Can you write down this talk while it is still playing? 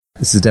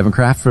This is Devin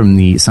Kraft from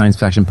the Science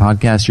Faction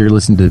Podcast. You're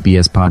listening to the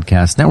BS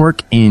Podcast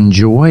Network.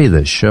 Enjoy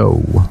the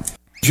show.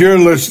 You're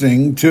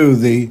listening to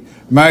the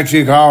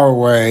Magic Our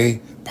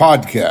Way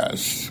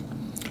podcast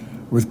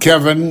with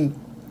Kevin,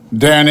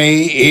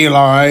 Danny,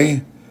 Eli,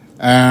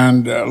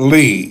 and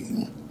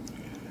Lee.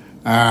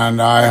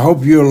 And I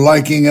hope you're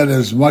liking it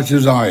as much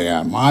as I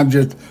am. I'm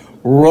just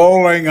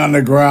rolling on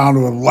the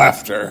ground with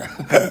laughter.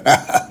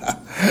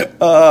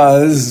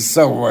 This is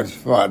so much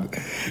fun.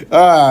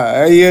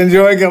 Are you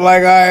enjoying it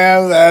like I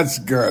am? That's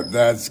good.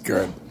 That's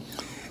good.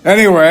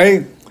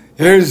 Anyway,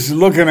 here's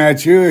looking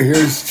at you.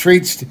 Here's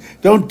treats.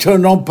 Don't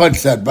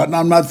punch that button.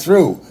 I'm not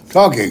through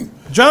talking.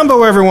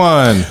 Jumbo,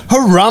 everyone.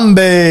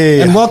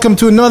 Harambe. And welcome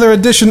to another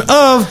edition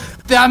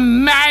of The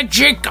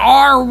Magic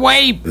Our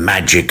Way.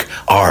 Magic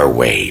Our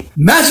Way.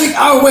 Magic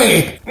Our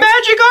Way.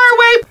 Magic Our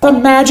Way. The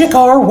Magic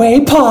Our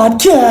Way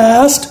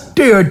podcast.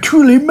 They are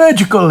truly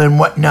magical and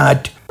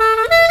whatnot.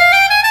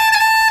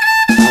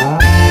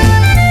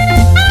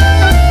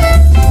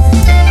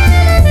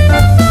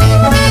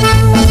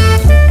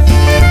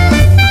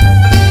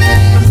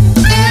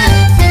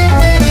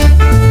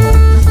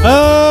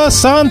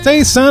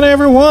 Asante Sana,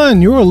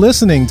 everyone. You're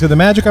listening to the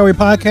Magic Our Way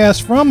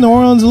podcast from New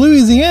Orleans,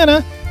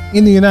 Louisiana,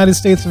 in the United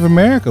States of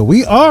America.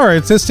 We are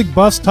artistic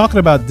buffs talking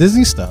about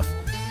Disney stuff,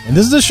 and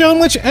this is a show in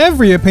which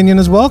every opinion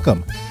is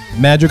welcome.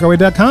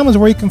 MagicOurWay.com is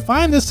where you can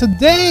find us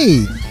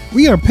today.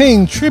 We are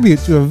paying tribute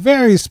to a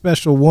very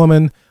special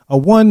woman,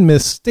 one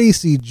Miss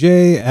Stacy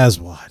J.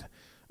 Aswad,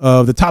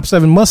 of the top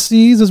 7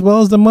 must-sees as well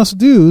as the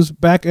must-dos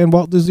back in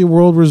Walt Disney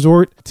World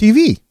Resort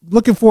TV.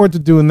 Looking forward to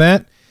doing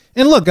that.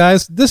 And look,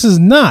 guys, this is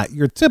not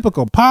your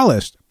typical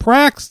polished,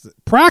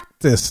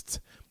 practiced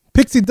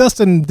Pixie Dust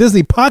and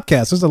Disney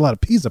podcast. There's a lot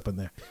of P's up in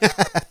there.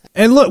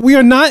 And look, we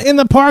are not in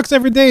the parks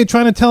every day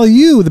trying to tell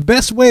you the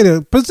best way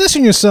to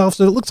position yourself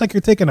so it looks like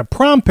you're taking a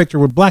prom picture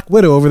with Black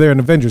Widow over there in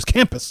Avengers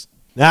Campus.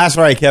 That's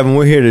right, Kevin.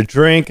 We're here to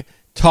drink,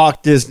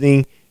 talk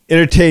Disney,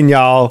 entertain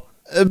y'all,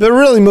 but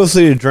really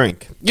mostly to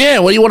drink. Yeah,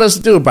 what do you want us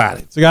to do about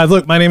it? So, guys,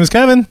 look, my name is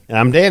Kevin. And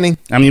I'm Danny.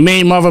 I'm your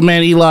main mother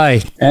man, Eli.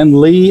 And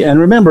Lee. And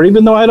remember,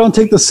 even though I don't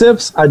take the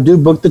sips, I do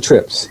book the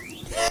trips.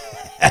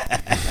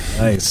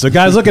 Nice. So,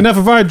 guys, look, enough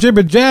of our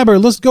jibber jabber.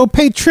 Let's go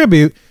pay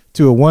tribute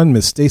to a one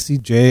Miss Stacy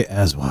J.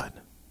 Aswad.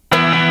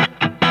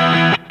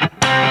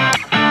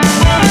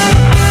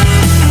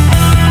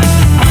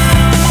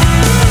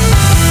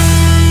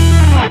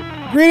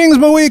 Greetings,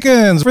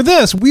 Mohicans. For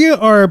this, we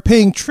are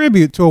paying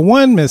tribute to a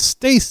one Miss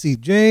Stacy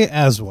J.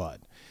 Aswad.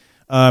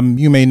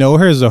 You may know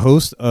her as a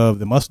host of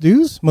the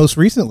Must-Dos most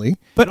recently,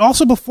 but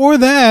also before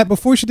that,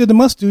 before she did the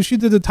Must-Dos, she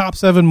did the top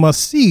 7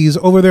 must-sees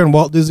over there in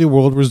Walt Disney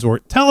World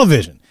Resort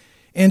Television.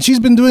 And she's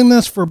been doing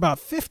this for about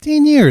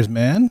 15 years,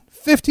 man.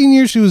 15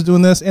 years she was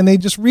doing this, and they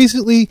just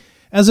recently,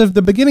 as of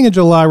the beginning of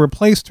July,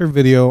 replaced her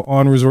video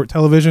on Resort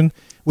Television,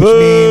 which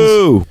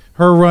means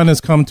her run has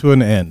come to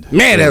an end.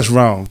 Man, that's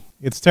wrong.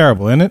 It's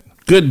terrible, isn't it?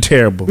 Good and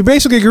terrible. We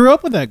basically grew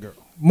up with that girl.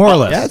 More or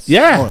less. Yes.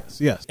 Yeah. More or less,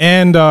 yes.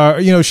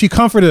 And, she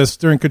comforted us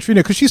during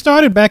Katrina because she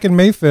started back in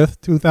May 5th,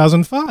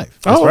 2005.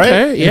 Oh, right.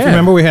 okay. If Yeah. you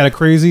remember, we had a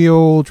crazy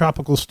old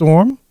tropical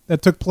storm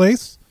that took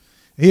place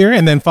here,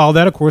 and then followed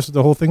that, of course,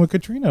 the whole thing with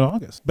Katrina in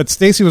August. But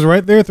Stacy was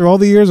right there through all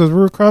the years as we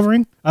were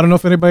recovering. I don't know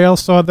if anybody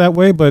else saw it that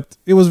way, but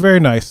it was very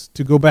nice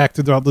to go back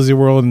to Walt Disney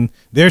World, and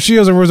there she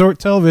is on Resort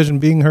Television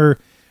being her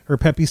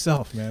peppy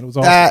self, man. It was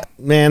awesome.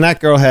 That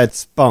girl had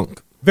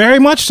spunk. Very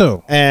much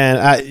so.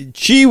 And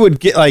she would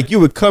get, you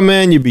would come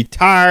in, you'd be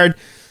tired,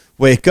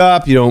 wake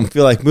up, you don't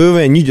feel like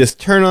moving, and you just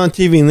turn on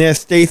TV, and there's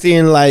Stacy,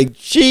 and,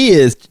 she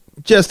is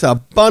just a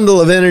bundle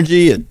of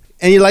energy. And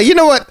you're like, you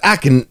know what?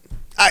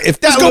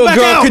 If that little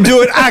girl can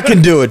do it, I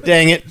can do it,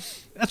 dang it.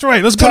 That's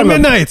right. Let's go to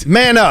midnight.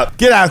 Man up.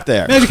 Get out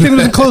there. Magic Kingdom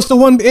is close to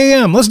 1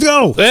 a.m. Let's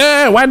go.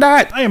 Yeah, why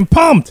not? I am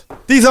pumped.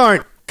 These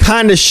aren't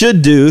kind of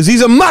should do's.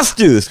 These are must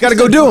do's. Got to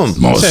go do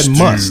them. You said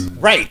must.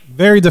 Right.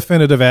 Very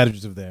definitive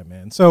adjective there,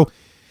 man. So,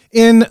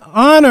 in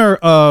honor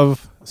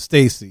of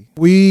Stacy,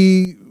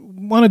 we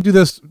want to do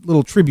this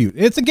little tribute.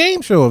 It's a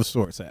game show of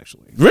sorts,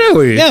 actually.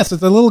 Really? Yes,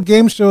 it's a little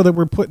game show that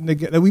we're putting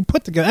together. That we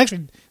put together.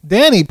 Actually,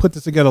 Danny put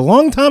this together a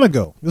long time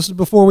ago. This is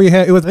before we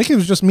had. I think it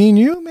was just me and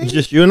you. Maybe It's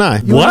just you and I.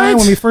 You and I,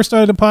 when we first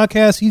started the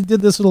podcast, he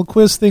did this little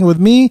quiz thing with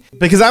me.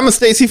 Because I'm a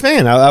Stacy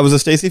fan. I was a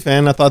Stacy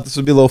fan. I thought this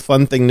would be a little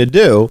fun thing to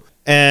do.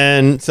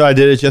 And so I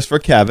did it just for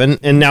Kevin.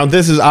 And now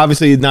this is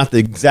obviously not the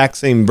exact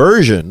same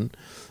version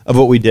of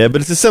what we did,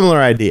 but it's a similar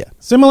idea.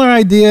 Similar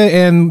idea,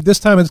 and this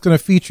time it's going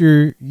to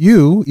feature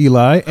you,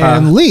 Eli,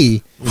 and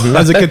Lee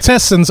as a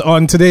contestants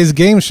on today's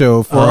game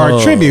show for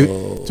our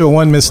tribute to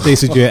one Miss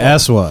Stacy J.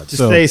 Aswad. To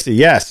Stacy,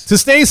 yes. To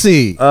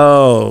Stacy.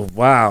 Oh,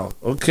 wow.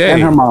 Okay.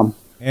 And her mom.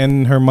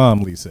 And her mom,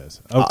 Lee says.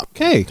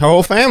 Okay. Her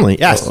whole family,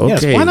 yes. Oh,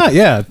 Yes, okay. why not?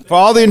 Yeah. For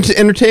all the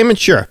entertainment,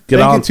 sure.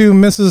 Thank you to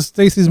Mrs.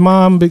 Stacy's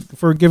mom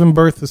for giving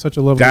birth to such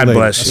a lovely God lady.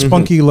 bless A you.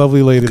 spunky,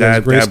 lovely lady that has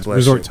God graced bless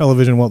Resort you.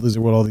 Television, Walt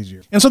Disney World all these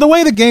years. And so the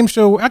way the game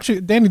show,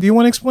 actually, Danny, do you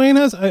want to explain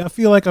us? I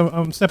feel like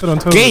I'm stepping on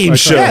toes. Game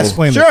if I try to show.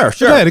 explain Sure, this.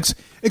 sure. Go ahead.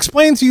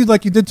 explain to you,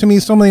 like you did to me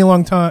so many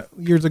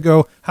years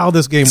ago, how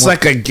this game It's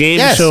works. like a game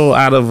Yes. show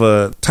out of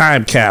a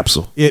time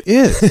capsule. It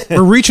is.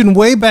 We're reaching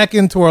way back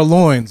into our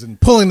loins and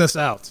pulling this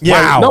out.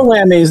 Yeah, No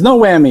whammies, no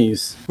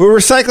whammies. we're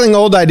recycling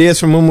old ideas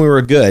from when we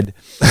were good.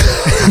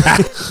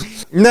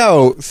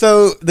 No,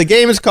 so the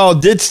game is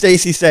called Did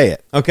Stacy Say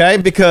It? Okay,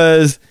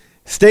 because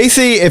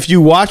Stacy, if you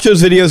watch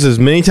those videos as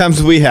many times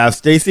as we have,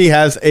 Stacy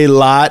has a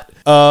lot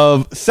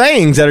of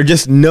sayings that are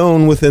just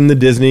known within the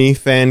Disney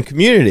fan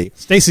community.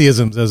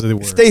 Stacyisms, as it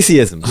were.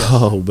 Stacyisms.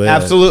 Oh, man.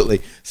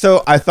 Absolutely.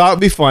 So I thought it'd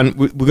be fun.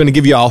 We're going to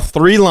give you all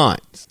 3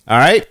 lines. All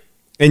right?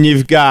 And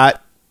you've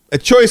got a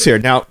choice here.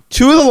 Now,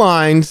 2 of the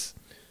lines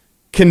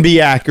can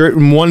be accurate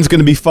and one's going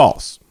to be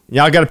false.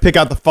 Y'all got to pick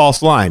out the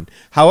false line.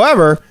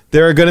 However,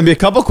 there are going to be a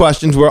couple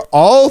questions where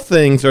all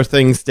things are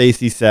things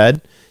Stacy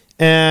said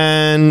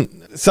and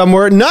some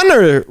where none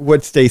are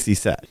what Stacy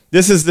said.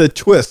 This is the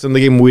twist in the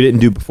game we didn't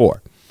do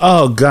before.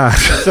 Oh, God.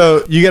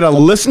 So you got to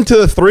listen to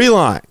the 3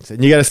 lines,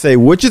 and you got to say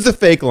which is a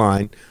fake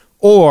line,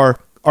 or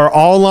are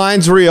all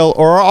lines real,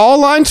 or are all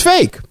lines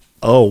fake?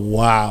 Oh,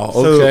 wow.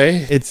 So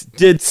Okay. it's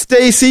did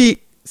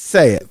Stacy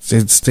say it?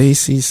 Did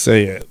Stacy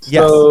say it?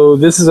 Yes. So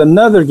this is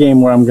another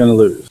game where I'm going to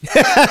lose.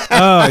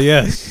 Oh,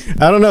 yes.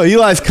 I don't know.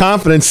 Eli's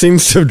confidence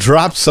seems to have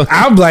dropped some.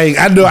 I'm like,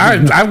 I know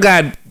I've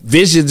got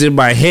visions in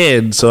my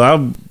head, so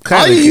I'm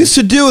kind All of. you used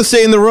to do is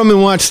stay in the room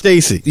and watch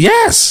Stacy.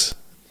 Yes.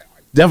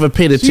 Never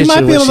paid you attention might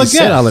to be what able she to said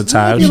guess. all the You might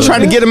time. be able so-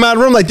 Trying to get him out of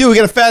the room, like, dude, we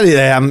got a fatty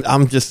today.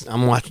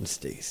 I'm watching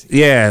Stacy.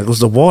 Yeah, it was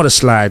the water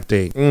slide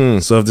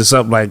thing. So if there's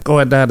something like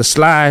going down the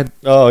slide,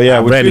 Oh yeah,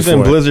 I'm we're ready in for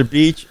it. Blizzard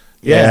Beach.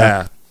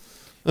 yeah.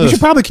 We should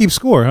probably keep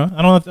score, huh?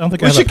 I don't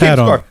think I We have should a keep pad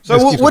on. score. So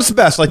Let's keep what's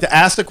best? Like to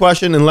ask the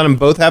question and let them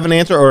both have an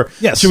answer, or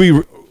Yes. should we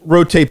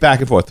rotate back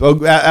and forth? Oh,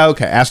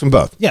 okay, ask them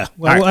both. Yeah,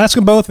 well, we'll ask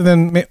them both, and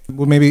then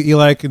maybe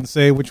Eli can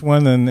say which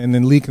one, and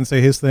then Lee can say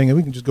his thing, and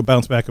we can just go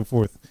bounce back and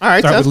forth. All right,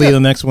 start sounds with Lee good. the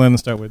next one, and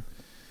start with.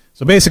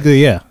 So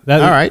basically, yeah. All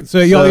right, So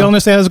y'all so-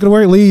 understand how it's going to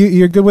work? Lee,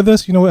 you're good with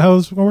this? You know how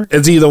it's going to work?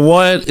 It's either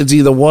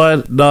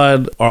one,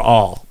 none, or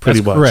all. Pretty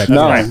That's much. correct.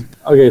 No. Right.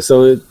 Okay,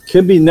 so it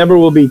could be never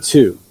will be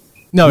 2.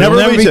 No, Never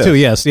it'll never be be two. 2.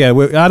 Yes, yeah.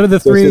 Out of the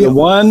So it's 3, either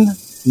 1,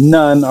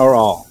 none, or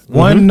all.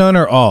 one, none,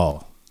 or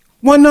all.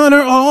 One, none,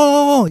 or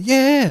all.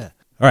 Yeah.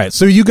 All right.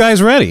 So you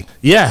guys ready?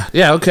 Yeah,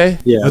 okay.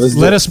 Yeah,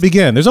 Let us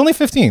begin. There's only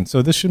 15,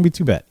 so this shouldn't be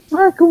too bad. All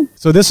right, cool.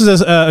 So this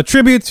is a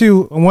tribute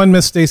to one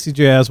Miss Stacy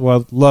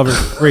Jaswald. Love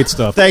her. Great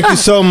stuff. Thank you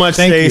so much,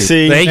 Thank you.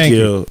 Stacy. Thank Thank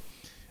you.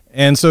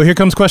 And so here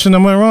comes question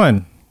number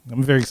 1.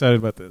 I'm very excited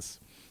about this.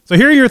 So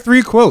here are your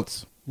 3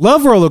 quotes.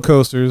 Love roller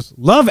coasters.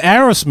 Love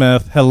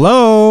Aerosmith.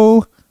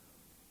 Hello.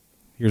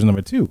 Here's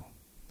number 2.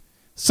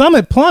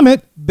 Summit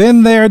Plummet.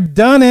 Been there,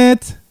 done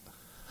it.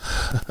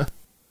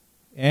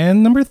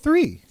 And number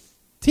 3.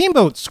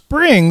 Steamboat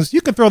Springs.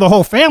 You could throw the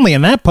whole family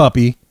in that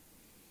puppy.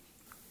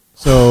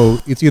 So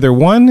it's either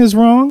one is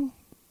wrong,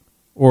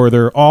 or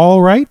they're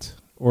all right,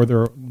 or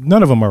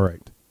none of them are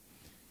right.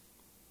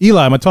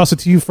 Eli, I'm going to toss it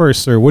to you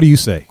first, sir. What do you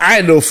say?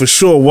 I know for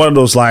sure one of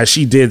those lines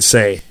she did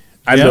say.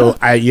 I Yeah? know.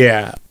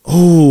 Yeah.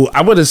 Ooh,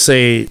 I would have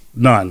say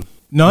none.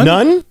 None?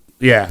 None?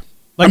 Yeah.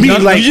 Like I mean,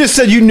 none- like You just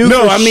said you knew.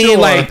 no. for I mean, sure.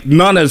 like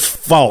none is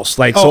false.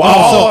 Like so, So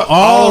all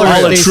all are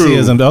are true.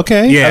 Stacyisms.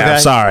 Okay. Yeah. Okay. I'm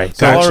sorry.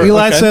 So Gotcha. all-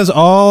 Eli Okay. says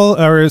all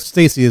are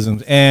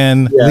Stacyisms.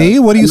 And Yeah. Lee,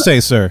 what do you say,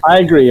 sir? I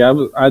agree.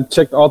 I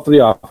checked all 3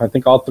 off. I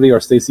think all 3 are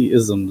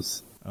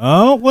Stacy-isms.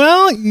 Oh,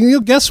 well, you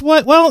guess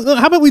what? Well,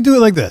 how about we do it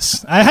like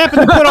this? I happen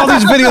to put all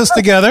these videos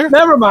together.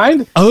 Never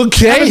mind. I happen to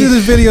do Okay.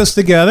 these videos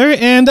together.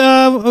 And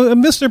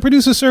Mr.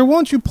 Producer, sir,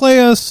 won't you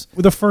play us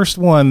with the first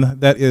one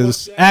that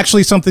is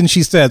actually something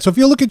she said? So if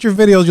you look at your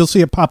videos, you'll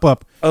see it pop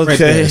up right Okay.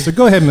 there. So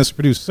go ahead, Mr.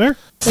 Producer, sir.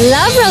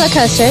 Love roller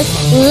coasters.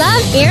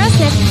 Love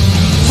Aerosmith.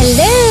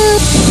 Hello.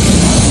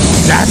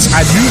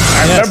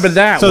 I remember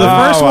that. So the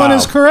one. first one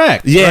is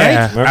correct.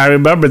 Yeah, right? I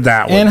remember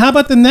that one. And how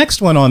about the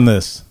next one on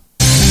this?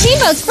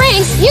 Steamboat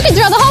Springs. You can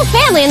throw the whole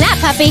family in that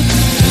puppy.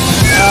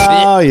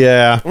 oh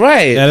yeah.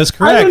 right. That is I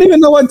correct. don't even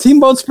know what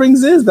Steamboat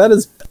Springs is. That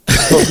is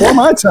before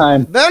my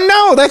time.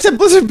 No, that's at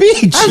Blizzard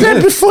Beach. I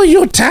read before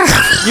your time.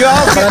 You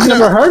all But I've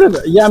never heard of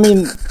it. Yeah, I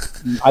mean,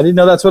 I didn't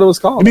know that's what it was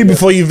called. You mean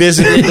before you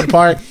visited the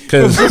park?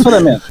 'Cause- That's what I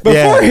meant. Before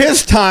Yeah.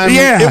 his time,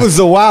 Yeah. it was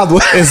the Wild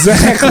West.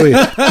 Exactly.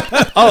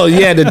 Oh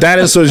yeah, the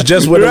dinosaurs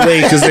just went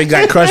away because they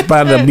got crushed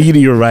by the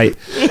meteorite.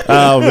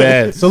 Oh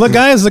man. So look,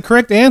 guys, the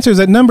correct answer is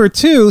at number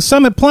 2.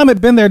 Summit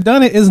Plummet, been there,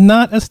 done it, is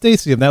not a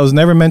Stacyum. That was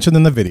never mentioned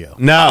in the video.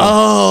 No.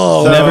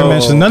 Oh, Never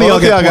mentioned. None of y'all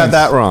Both got got points.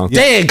 that wrong.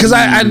 damn! Because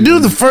I knew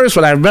the first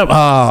one. I remember.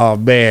 Oh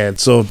man.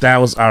 So that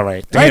was all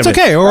right. Damn It's it.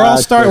 okay. We're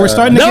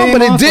starting the No, game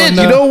but it off did.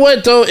 on, You know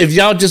what though? If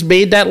y'all just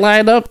made that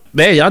line up,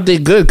 man, y'all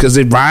did good because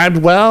it rhymed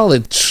well.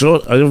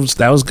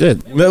 That was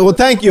good. Well,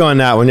 thank you on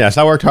that one. Yes,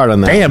 I worked hard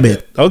on that. Damn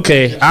it.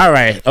 Okay. All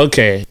right.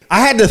 Okay. I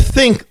had to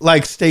think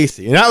like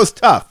Stacy, and that was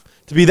tough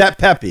to be that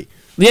peppy.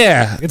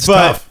 Yeah. It's But-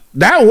 tough.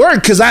 That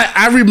worked because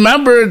I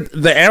remembered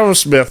the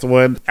Aerosmith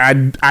one.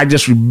 I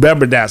just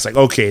remembered that. It's like,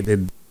 okay,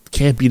 then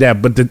can't be that.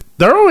 But the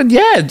third one,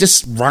 yeah, it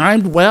just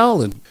rhymed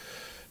well. And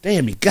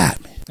damn, you got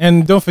me.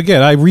 And don't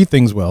forget, I read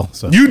things well.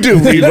 So You do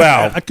read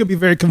well. I could be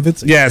very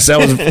convincing. Yes, that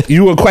was.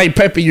 You were quite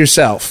peppy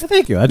yourself.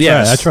 Thank you. I try.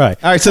 Yes. I try.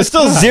 All right, so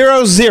still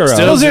 0-0.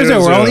 Still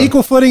 0-0. We're on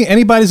equal footing.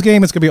 Anybody's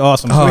game. It's gonna be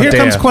awesome. So here damn.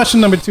 comes question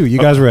number 2. You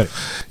guys ready?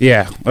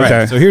 Yeah. All Okay.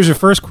 right, so here's your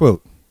first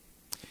quote.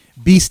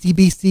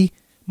 Beastie,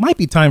 might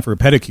be time for a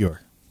pedicure.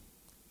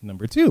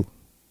 Number 2.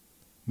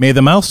 May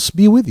the mouse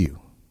be with you.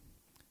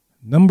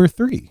 Number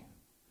 3.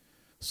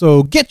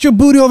 So get your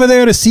booty over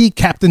there to see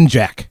Captain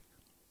Jack.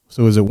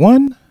 So is it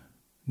one,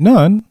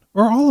 none,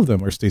 or all of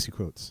them are Stacy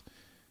quotes?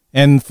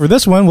 And for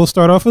this one, we'll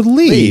start off with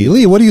Lee.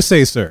 Lee, what do you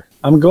say, sir?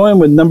 I'm going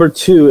with number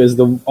 2 is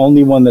the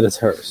only one that is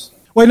hers.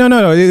 Wait,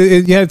 no.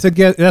 You had to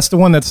get. That's the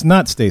one that's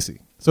not Stacy.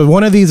 So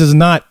one of these is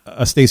not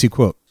a Stacy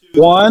quote.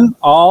 One,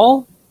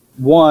 all,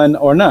 one,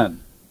 or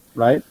none,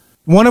 right?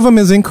 One of them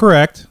is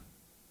incorrect.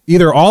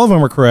 Either all of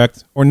them are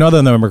correct or none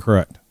of them are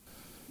correct.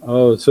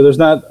 Oh, so there's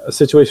not a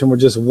situation where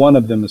just one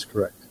of them is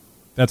correct.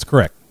 That's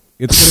correct.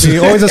 It's going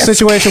to be always a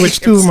situation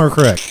which 2 of them are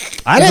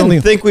correct. I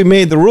didn't think we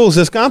made the rules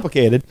this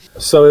complicated.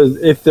 So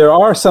if there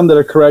are some that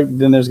are correct,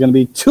 then there's going to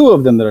be 2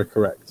 of them that are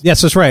correct.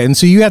 Yes, that's right. And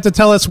so you have to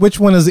tell us which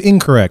one is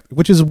incorrect,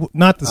 which is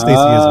not the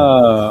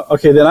Stacyism.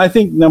 Okay, then I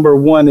think number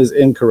 1 is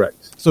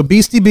incorrect. So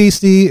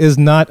Beastie is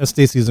not a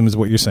Stacyism is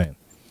what you're saying.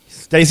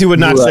 Stacy would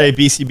not Right.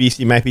 say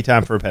BC, might be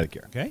time for a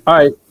pedicure. Okay. All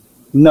right.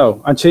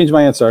 No, I changed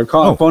my answer. I'm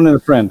calling phoning a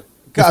friend.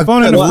 God,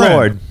 phone in a friend.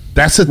 Lord.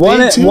 That's a One,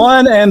 thing too.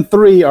 1 and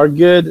 3 are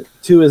good.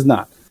 2 is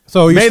not.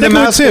 So you're May the sticking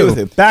with mouse be 2. with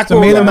you. Back so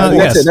where may we the were mouse,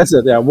 before. yes. That's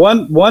it. Yeah,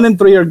 1 and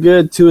 3 are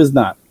good. 2 is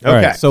not. All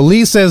Okay. right. So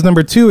Lee says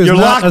number 2 is You're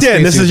not locked a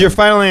in. This is Stacyism. your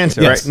final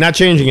answer, Yes. right? Not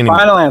changing anymore.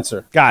 Final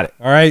answer. Got it.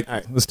 All right.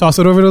 Let's toss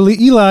it over to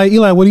Eli.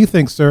 Eli, what do you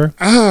think, sir?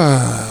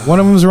 One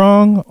of them is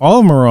wrong, all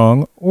of them are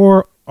wrong,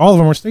 or all of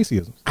them are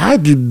Stacyisms. I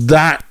do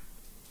not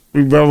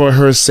remember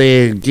her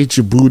saying, "Get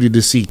your booty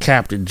to see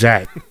Captain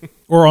Jack."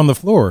 Or on the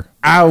floor.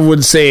 I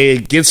would say,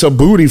 "Get some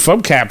booty from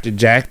Captain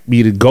Jack,"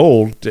 meaning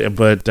gold.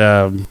 But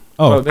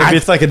Oh, Maybe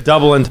it's like a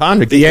double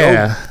entendre. Get Yeah.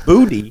 your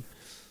booty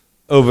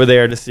over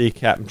there to see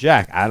Captain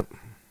Jack. I don't.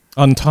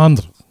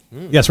 entendre.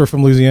 Yes, we're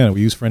from Louisiana.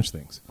 We use French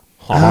things.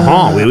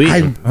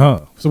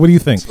 So what do you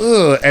think?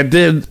 So and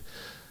then,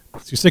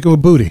 you're sticking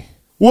with booty.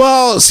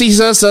 well, see,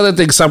 that's the other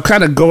thing. So I'm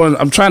kind of going.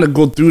 I'm trying to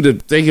go through the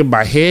thing in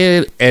my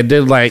head, and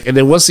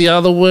then what's the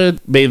other one?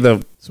 May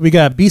the So we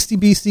got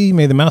Beastie,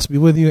 may the mouse be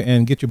with you,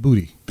 and get your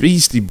booty.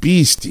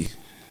 beastie.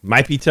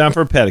 Might be time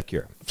for a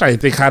pedicure. I'm trying to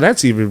think how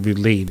that's even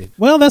related.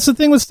 Well, that's the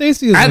thing with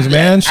Stacyisms,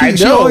 man. I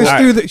She know.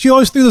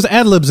 always threw those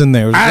ad libs in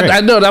there. It was great. I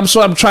know. That's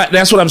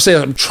what I'm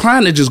saying. I'm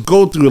trying to just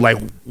go through like,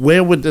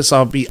 where would this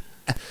all be?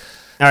 All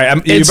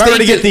right. You've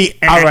already get the.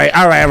 All right.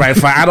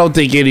 Fine. I don't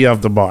think any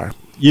of them are.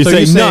 You So say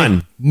you say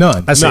none.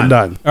 None. I say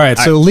none. All right,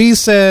 so Lee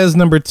says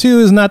number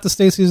 2 is not the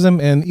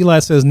Stacyism, and Eli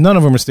says none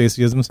of them are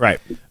Stacyisms. Right.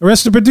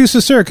 Arrested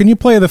producer, sir, can you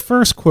play the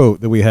first quote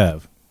that we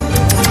have?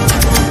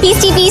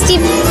 Beastie,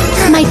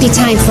 might be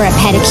time for a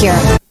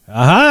pedicure.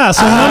 Aha,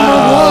 so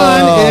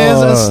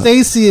number 1 is a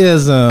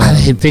Stacyism.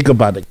 I didn't think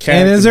about the cat.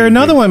 And is there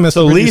another one, Mr.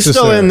 So Lee's producer,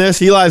 still sir? in this.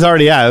 Eli's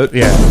already out.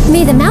 Yeah.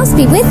 May the mouse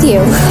be with you.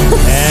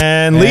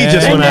 And Lee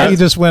just went He out.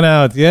 just went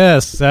out.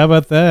 Yes, how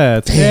about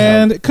that?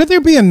 And could there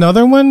be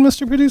another one,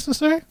 Mr. Producer,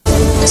 sir?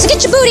 So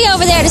get your booty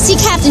over there to see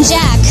Captain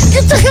Jack.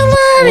 Get the hell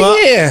out of Well,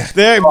 here.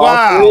 There,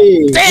 wow.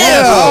 3.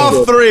 Yes,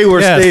 all 3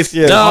 were Yes.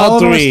 Stacy. All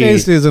of them are 3.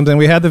 Stacyisms, and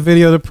we had the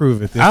video to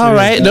prove it. All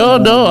right. No.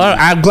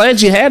 I'm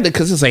glad you had it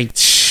because it's like,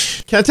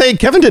 shh, Can I tell you,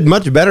 Kevin did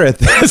much better at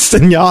this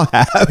than y'all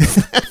have.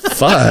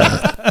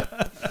 fuck.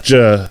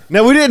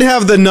 No, we didn't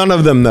have the none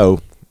of them,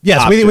 though.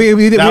 Yes, option.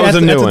 we did. That was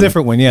a new that's one. a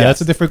different one. Yeah, Yes.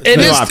 that's a different. It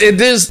no, is.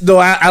 It is. Though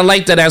I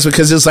like that answer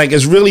because it's like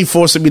it's really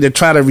forcing me to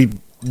try to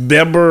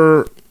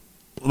remember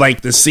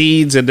like the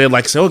scenes and then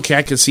like say, okay,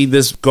 I can see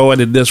this going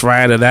in this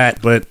ride or that.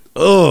 But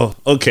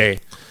okay,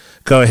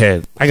 go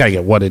ahead. I gotta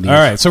get one of these. All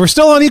right, so we're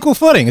still on equal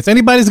footing. It's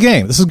anybody's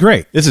game. This is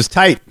great. This is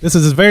tight. This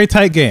is a very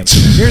tight game.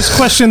 Here's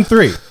question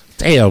 3.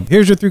 Damn.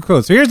 Here's your 3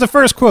 quotes. So here's the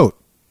first quote.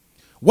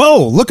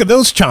 Whoa, look at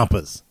those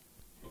chompas.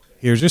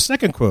 Here's your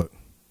second quote.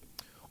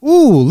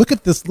 Ooh, look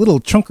at this little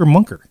chunker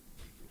munker.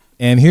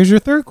 And here's your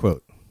third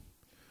quote.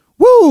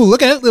 Woo,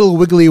 look at that little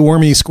wiggly,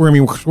 wormy,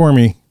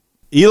 squirmy.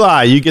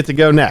 Eli, you get to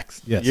go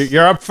next. Yes.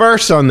 You're up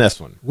first on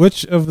this one.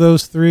 Which of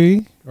those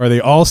 3 are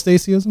they all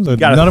Stacyisms? Or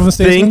Gotta none of them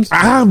think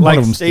Stacyisms? One like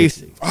of them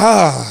Stacy.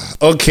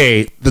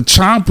 Okay, the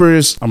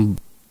chompers. I'm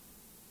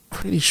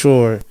pretty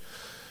sure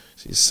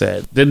she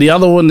said. Then the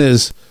other one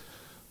is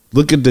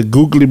look at the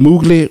googly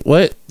moogly.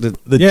 What the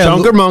Yeah,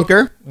 Chunker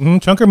Munker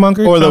Chunker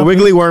munker. or the chomper.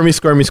 Wiggly Wormy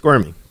Squirmy.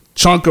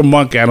 chunker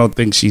monkey? I don't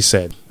think she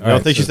said. I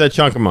don't think she said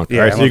Chunker Munker. Yeah,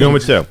 All right, I so you're don't going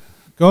with 2.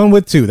 Going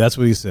with 2. That's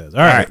what he says.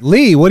 All right. right.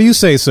 Lee, what do you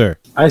say, sir?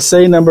 I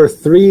say number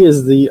 3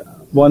 is the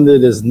one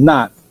that is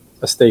not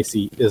a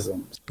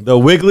Stacyism. The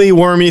Wiggly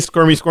Wormy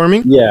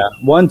Squirmy. Yeah,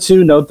 1,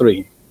 2, no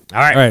 3. All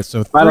right. All right,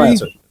 so Final 3.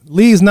 answer.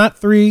 Lee's not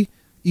 3.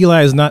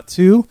 Eli is not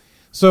 2.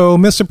 So,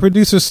 Mr.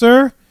 Producer,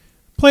 sir,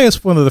 play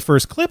us one of the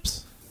first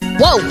clips.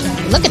 Whoa,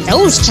 look at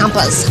those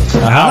chompas.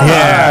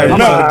 Yeah, I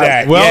remember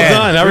that. Well Yeah.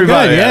 done,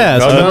 everybody. Good, yeah,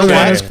 so Well done. number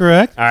 1 is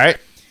correct. All right.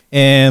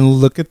 And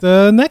look at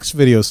the next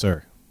video,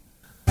 sir.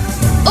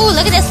 Oh,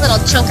 look at this little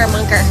chunker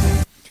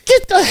munker.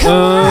 Get the hell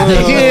out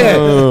of here.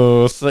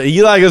 Oh, so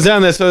Eli goes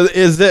down there. So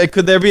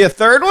could there be a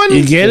third one?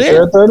 You get Is it?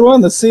 there a third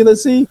one? Let's see.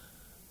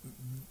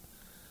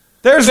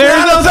 There's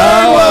not a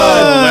third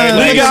one.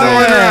 Lee got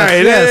it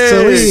right. Yes,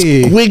 so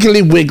Lee.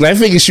 Wiggly Wiggly. I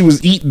figured she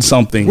was eating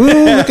something. Ooh,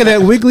 look at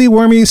that wiggly,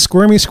 wormy,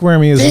 squirmy is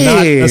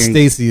not a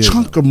Stacyism.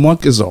 Chunker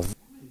Monk is a...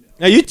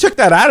 Now you took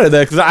that out of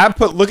there because I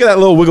put look at that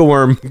little wiggle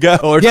worm go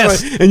or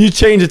Yes. something, and you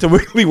changed it to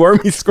wiggly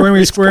wormy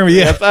Squirmy.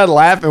 Yeah. I started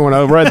laughing when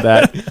I read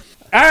that.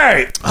 All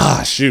right.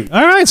 Ah, shoot.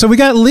 All right, so we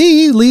got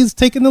Lee. Lee's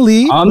taking the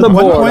lead. On the With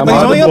 1 board. point, I'm but he's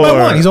on only the up by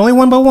board. one. He's only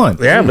 1 by 1.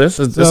 Yeah, but it's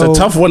a So-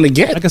 tough one to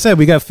get. Like I said,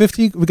 we got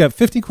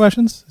 50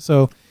 questions.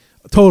 So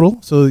total.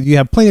 So you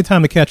have plenty of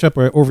time to catch up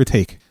or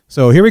overtake.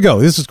 So here we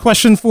go. This is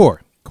question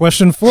 4.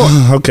 Question 4.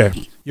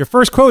 Okay. Your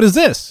first quote is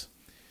this: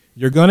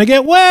 "You're gonna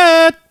get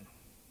wet."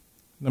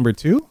 Number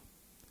 2,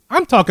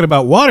 "I'm talking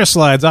about water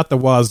slides out the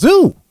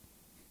wazoo."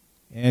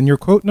 And your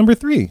quote number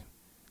 3,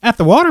 "At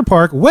the water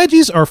park,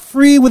 wedgies are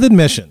free with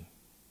admission."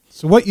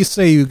 So what you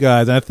say, you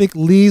guys? I think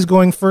Lee's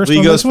going first. Lee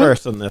on goes this one.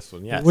 first on this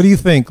one. Yes. What do you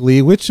think,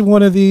 Lee? Which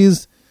one of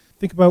these?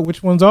 Think about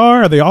which ones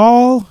are. Are they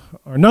all,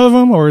 or none of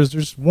them, or is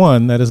there just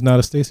one that is not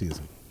a Stacyism?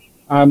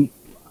 I'm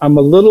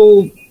a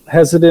little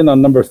hesitant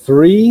on number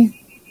 3,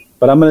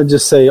 but I'm going to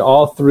just say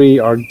all 3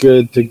 are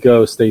good to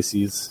go.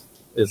 Stacy's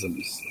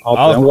isms. All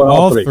 3. I'm going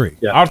all 3.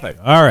 Yeah.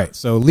 All right.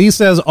 So Lee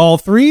says all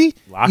 3.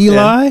 Locked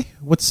Eli,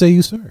 what say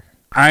you, sir?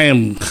 I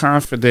am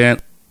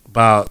confident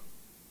about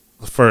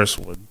the first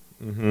one.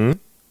 Mm-hmm.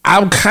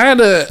 I'm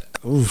kind of...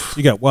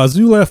 You got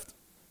wazoo left.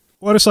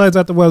 Water slides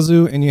out the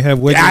wazoo, and you have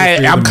wedgies.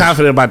 I'm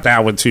confident about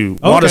that one, too.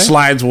 Okay. Water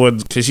slides one,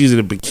 because she's in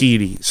a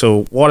bikini.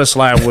 So water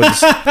slide ones...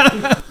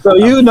 So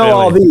you know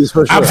all these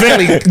for sure. I'm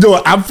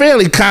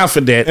fairly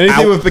confident.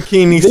 Anything with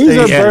bikini These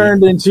are Stacy.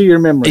 burned into your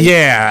memory.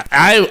 Yeah,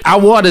 I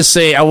want to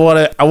say I want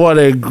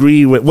to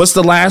agree with what's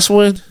the last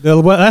one? The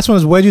last one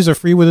is wedgies are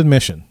free with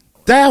admission.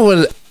 That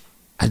one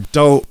I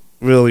don't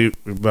really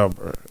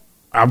remember.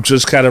 I'm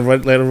just kind of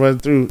let it run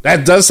through.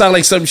 That does sound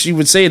like something she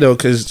would say though,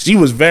 because she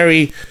was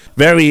very,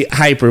 very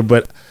hyper.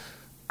 But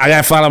I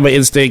gotta follow my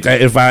instinct.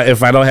 If I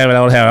don't have it, I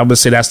don't have it. I'm gonna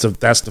say that's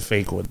the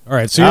fake one. All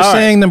right, so you're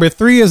saying number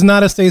 3 is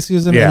not a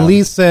Stacyism, Yeah. and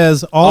Lee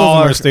says all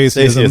of them are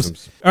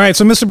Stacyisms. All right,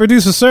 so Mr.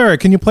 Producer, sir,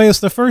 can you play us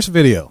the first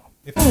video?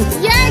 You're gonna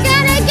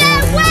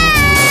get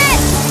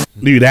wet!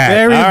 Knew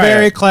that.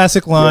 Very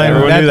classic line.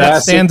 everyone that knew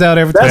that. stands out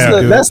every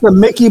time. That's the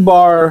Mickey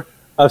bar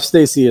of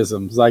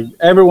Stacyisms. Like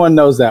everyone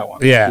knows that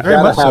one. Yeah. You Very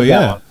gotta much so, have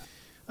that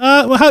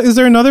yeah. one. Is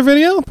there another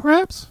video,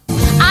 perhaps?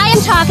 I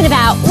am talking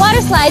about water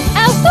slides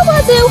out the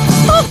wazoo.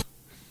 Oh.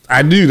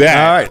 I knew that.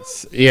 All right.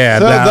 Yeah.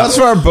 So nah. thus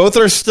far, both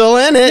are still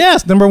in it.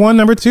 Yes, number 1,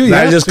 number 2.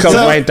 That Yes. just comes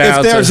So right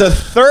down. if there's to a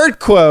third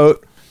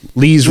quote,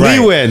 Lee's right.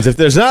 Lee wins. If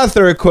there's not a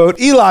third quote,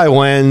 Eli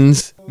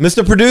wins.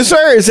 Mr. Producer,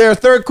 is there a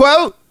third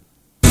quote?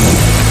 And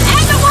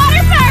the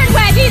water park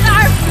wedgies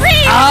are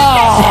free!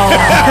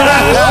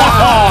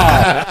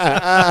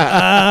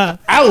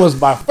 That was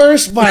my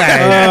first bite.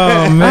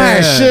 Oh, man.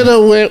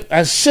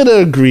 I should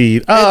have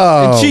agreed.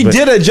 Oh, And she but-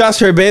 did adjust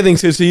her bathing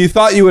suit, so you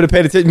thought you would have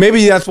paid attention.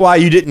 Maybe that's why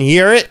you didn't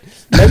hear it.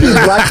 Maybe he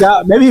blacked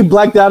out. Maybe he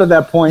blacked out at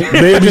that point.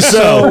 Maybe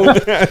so.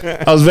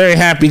 I was a very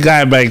happy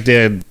guy back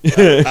then.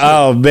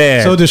 Oh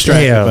man, So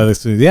distracted Damn. by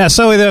this. Yeah,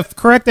 so the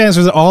correct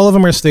answer is all of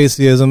them are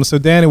Stacyisms. So,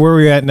 Danny, where are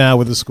we at now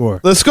with the score?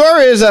 The score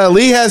is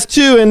Lee has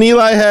 2 and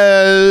Eli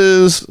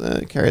has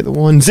carry the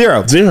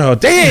 1-0. 0.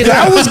 Dang,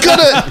 I was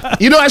gonna.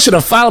 I should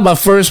have followed my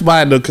first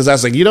mind though, because I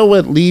was like, you know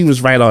what, Lee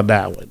was right on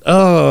that one.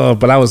 Oh,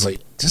 but I was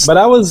like, just But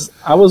I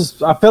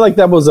feel like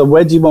that was a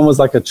wedgie one was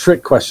like a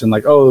trick question.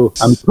 Like, oh,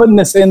 I'm putting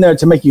this in there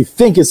to make you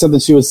think it's something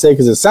she would say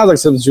because it sounds like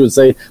something she would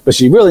say, but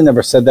she really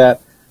never said that.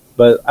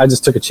 But I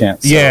just took a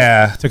chance. So.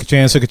 yeah. Took a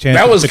chance.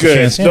 That was took a good.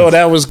 chance, No, yes.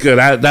 that was good.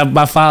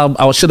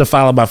 I should have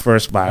followed my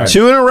first mind.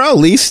 2 in a row.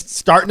 Lee's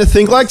starting to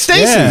think like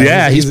Stacy. Yeah.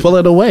 Yeah, he's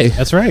pulling away.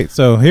 That's right.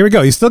 So here we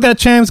go. You still got a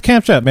chance to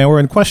catch up, man. We're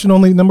in question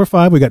only number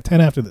 5. We got 10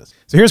 after this.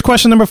 So here's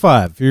question number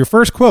 5. For your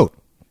first quote.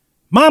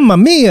 Mamma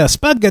mia,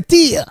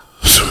 spaghetti.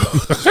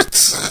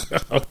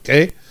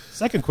 Okay.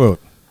 Second quote.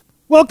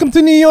 Welcome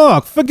to New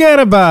York. Forget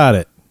about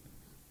it.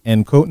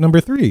 And quote number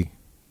 3.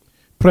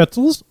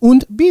 Pretzels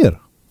und Bier.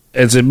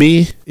 Is it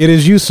me? It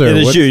is you, sir. It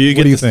is you. You what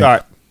get do you to think?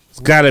 start. It's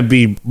got to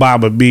be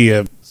Mamma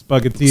Mia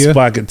Spaghetti.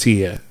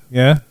 Spaghetti.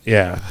 Yeah.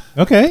 Yeah.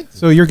 Okay.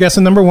 So you're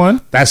guessing number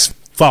 1. That's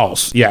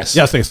false. Yes.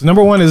 Yes. So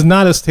number 1 is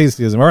not a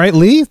Stacyism. All right,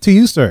 Lee, to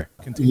you, sir.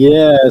 Continue.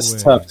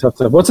 Yes, tough.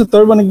 What's the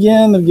third one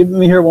again? Give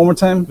me here one more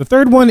time. The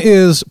third one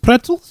is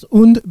Pretzels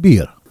und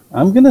Bier.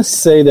 I'm going to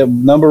say that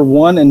number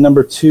 1 and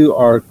number 2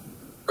 are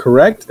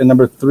correct, and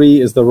number 3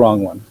 is the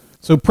wrong one.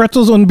 So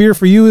Pretzels und Bier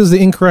for you is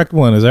the incorrect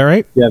one. Is that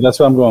right? Yeah, that's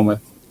what I'm going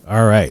with.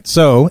 All right.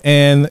 So,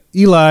 and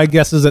Eli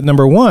guesses that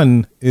number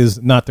 1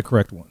 is not the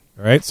correct one.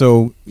 All right.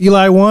 So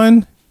Eli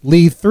 1,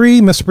 Lee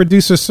 3. Mr.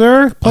 Producer,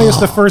 sir, play us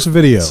the first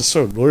video. It's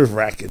so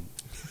nerve-wracking.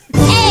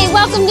 Hey,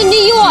 welcome to New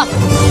York.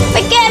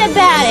 Forget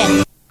about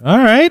it. All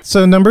right.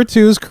 So number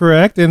 2 is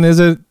correct. And is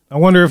it? I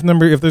wonder if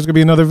there's going to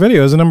be another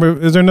video. Is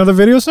there another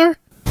video, sir?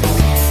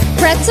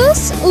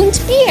 Pretzels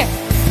und Bier.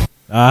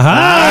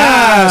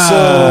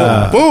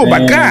 Aha! So, boom,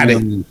 I got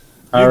it.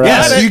 All right.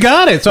 Yes, you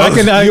got it. So I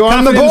can you're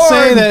on the confidently board.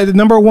 say that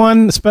number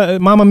one,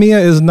 Mamma Mia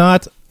is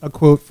not a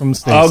quote from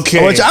Stacey.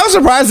 Okay. Which I was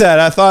surprised at.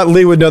 I thought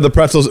Lee would know the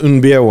pretzels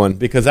und beer one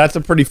because that's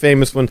a pretty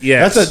famous one.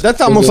 Yes. That's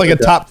almost like a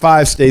top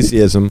 5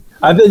 Staceyism.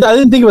 I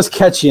didn't think it was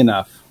catchy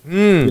enough.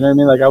 You know what I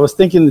mean? Like I was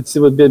thinking it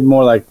would be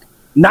more like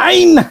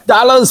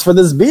 $9 for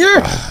this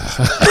beer.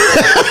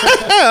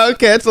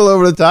 Okay, it's a little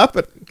over the top,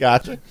 but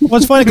gotcha. Well,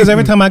 it's funny because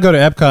every time I go to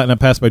Epcot and I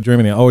pass by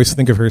Germany, I always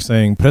think of her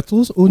saying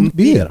pretzels und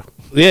beer.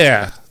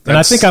 Yeah. And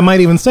I think I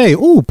might even say,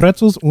 ooh,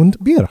 pretzels und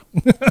beer.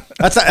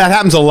 That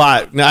happens a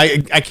lot. Now, I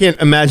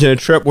can't imagine a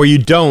trip where you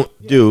don't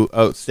do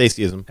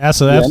Staceyism. I need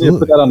to Absolutely.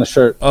 put that on the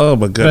shirt. Oh,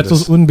 my goodness.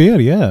 Pretzels und beer,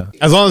 yeah.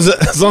 As long as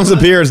the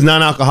beer is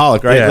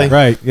non-alcoholic, right? Yeah. Lee?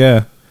 Right,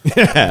 yeah.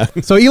 Yeah.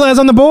 So Eli's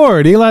on the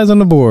board.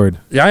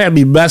 Y'all had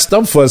me messed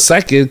up for a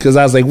second because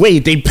I was like,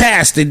 wait, they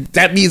passed. And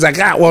that means I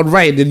got one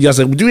right. And y'all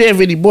said, do you have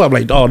any more? I'm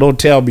like, oh, don't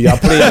tell me. I'll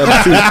play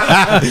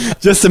another 2.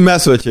 Just to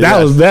mess with you. That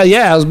yeah. was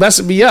it was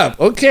messing me up.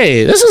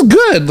 Okay, this is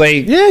good.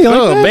 Like, Yeah, you like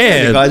oh that?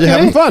 man, Glad you're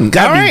having fun.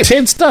 got All me right.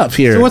 tensed up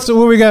here. So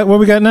what we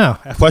got now?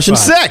 Question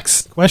 5.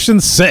 6.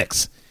 Question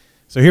 6.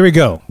 So here we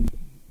go.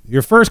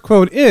 Your first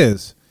quote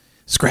is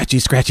scratchy,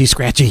 scratchy,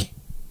 scratchy.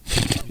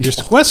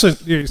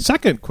 Your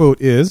second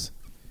quote is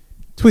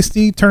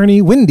twisty,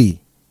 turny, windy.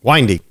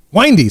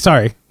 Windy,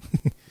 sorry.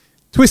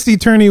 Twisty,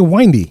 turny,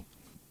 windy.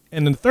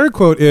 And the third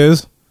quote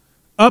is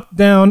up,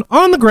 down,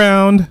 on the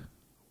ground.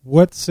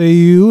 What say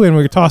you? And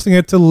we're tossing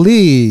it to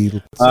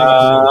Lee.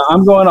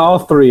 I'm going all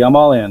 3. I'm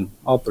all in.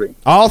 All 3.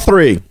 All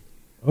 3.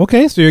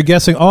 Okay, so you're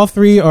guessing all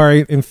 3 are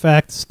in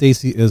fact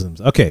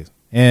Stacey-isms. Okay.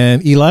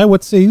 And Eli,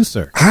 what say you,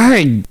 sir?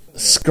 Hi,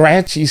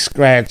 scratchy,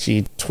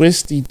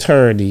 twisty,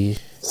 turny.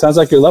 Sounds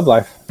like your love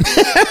life.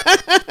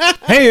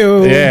 Hey,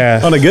 Yeah,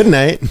 On a good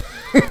night.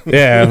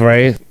 yeah,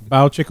 right.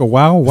 bow chicka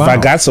wow wow. If I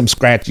got some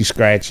scratchy,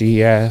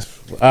 yeah.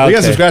 You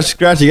got some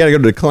scratch. You got to go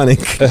to the clinic.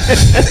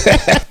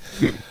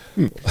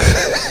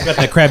 Got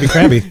that crabby.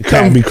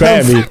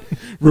 Crabby.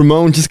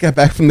 Ramon just got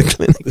back from the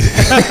clinic.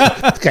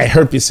 Got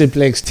herpes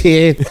simplex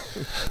 10.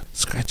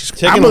 Scratchy.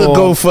 Taking I'm a gonna walk.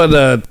 go for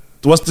the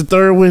what's the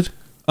third one?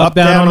 Up,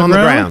 down, on the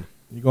ground.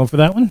 You going for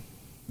that one?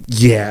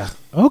 Yeah.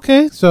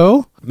 Okay,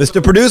 so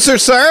Mr. Producer,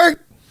 sir,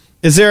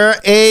 is there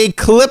a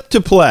clip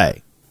to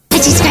play?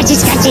 Scratchy,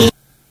 scratchy.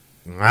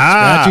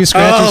 scratchy,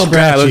 scratchy, Oh, scratchy.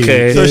 God,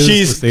 okay. So is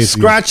she's Stacey.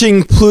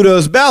 scratching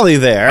Pluto's belly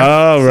there.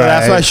 All So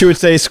that's right. why she would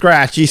say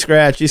scratchy,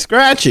 scratchy,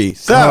 scratchy.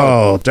 So,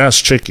 Oh, that's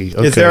tricky.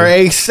 Okay. is there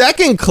a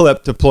second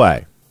clip to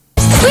play?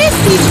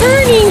 Twisty,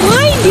 turny,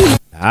 windy.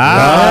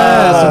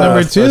 So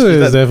number 2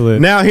 is definitely.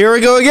 Now, here we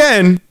go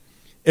again.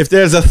 If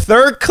there's a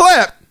third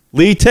clip,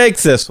 Lee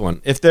takes this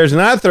one. If there's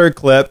not a third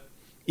clip,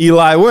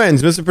 Eli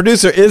wins. Mr.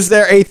 Producer, is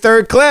there a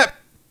third clip?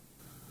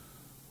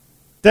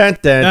 Dun,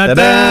 dun, dun, dun,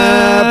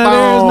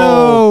 There's boom.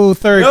 no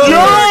third.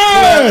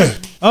 Yeah!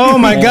 Oh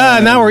my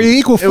God! Now we're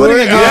equal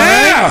footing again.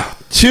 Yeah.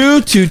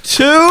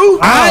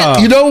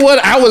 2-2-2. You know what?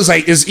 I was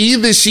like, it's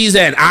either she's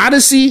at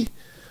Odyssey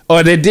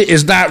or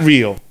it's not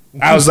real.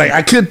 I was like,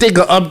 I couldn't think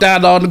of up,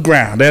 down, on the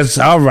ground. That's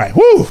all right.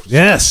 Woo.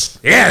 Yes.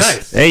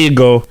 Yes. There you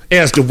go.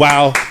 There's the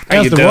wow. How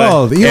That's you the doing?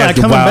 world. Eli There's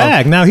the coming wow.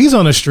 back. Now he's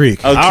on a streak.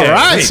 Okay. All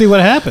right. Let's see what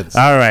happens.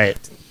 All right.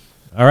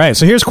 All right.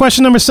 So here's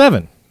question number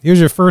 7. Here's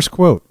your first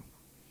quote.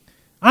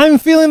 I'm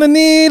feeling the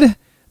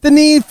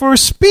need for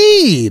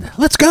speed.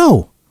 Let's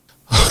go.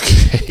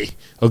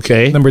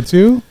 Okay. Number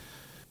 2.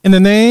 In the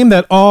name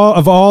that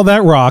all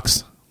that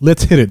rocks,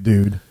 let's hit it,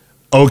 dude.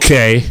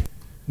 Okay.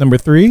 Number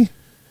 3.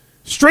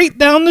 Straight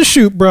down the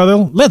chute, brother.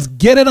 Let's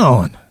get it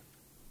on.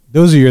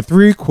 Those are your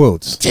 3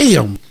 quotes.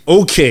 Damn.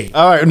 Okay.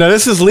 All right. Now,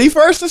 this is Lee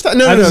first this time?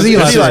 No, This is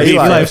Eli it's first.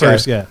 Eli okay.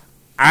 first, yeah.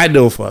 I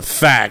know for a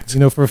fact. You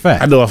know for a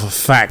fact. I know for a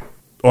fact.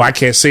 Oh, I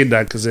can't say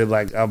that because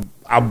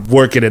I'm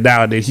working it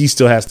out, and then he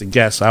still has to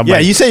guess. So I'm Yeah,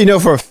 like, you say you know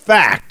for a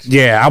fact.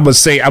 yeah. I'm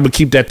gonna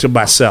keep that to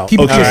myself.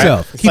 Keep it to Okay.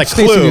 yourself. It's Keep like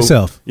Stacey to Clue.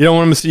 yourself. You don't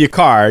want him to see your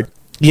card.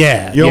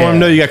 Yeah. You don't want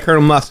him to know you got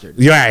Colonel Mustard.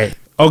 Right.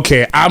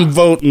 Okay. I'm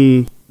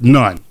voting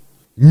none.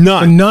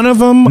 None. None of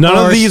them. None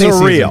of these are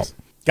Stacey-isms. real.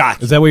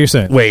 Gotcha. Is that what you're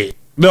saying? Wait.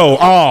 No.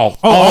 All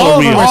all are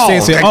of them real. are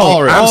Stacey. Okay.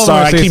 All are I'm real.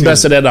 sorry. I keep Stacey-isms.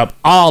 messing that up.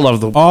 All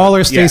of them. All are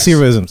Yes.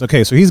 Stacey-isms.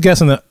 Okay, so he's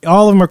guessing that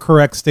all of them are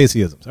correct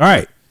Stacey-isms. All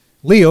right.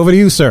 Lee, over to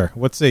you, sir.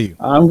 What say you?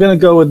 I'm going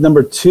to go with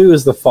number 2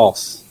 is the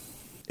false.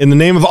 In the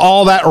name of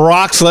all that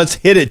rocks, let's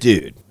hit it,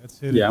 dude.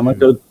 Yeah, I'm going to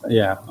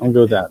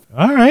go with that.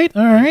 All right.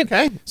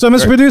 Okay. So,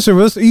 Mr. Producer,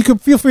 you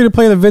could feel free to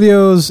play the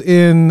videos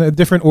in a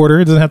different order.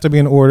 It doesn't have to be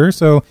in order.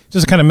 So,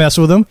 just kind of mess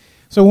with them.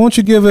 So, won't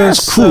you give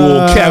us That's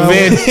cool,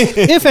 Kevin.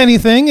 if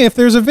anything, if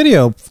there's a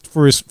video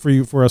for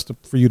you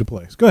to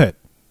play? Go ahead.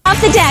 Off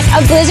the deck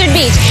of Blizzard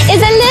Beach is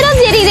a little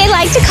ditty they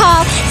like to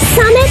call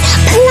Summit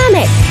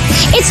Plummet.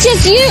 It's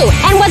just you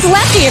and what's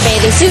left of your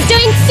bathing suit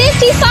doing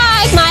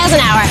 55 miles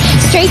an hour,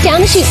 straight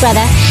down the chute,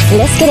 brother.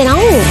 Let's get it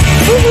on.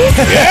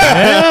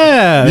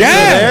 Yeah.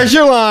 So there's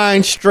your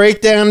line.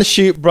 Straight down the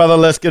chute, brother.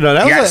 Let's get on.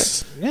 That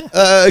was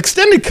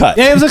extended cut.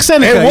 Yeah, it was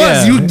extended. It cut,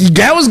 was. yeah.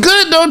 That was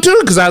good though too,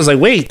 because I was like,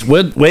 wait,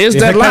 where's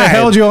that It line? kind of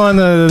held you on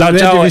the Thought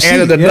edge of y'all your seat.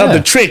 added another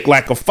Yeah. trick,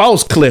 like a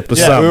false clip or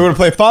Yeah, something. we were going to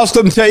play false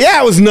clip and say,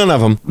 it was none of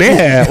them.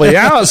 Yeah, well,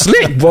 y'all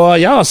slick, boy.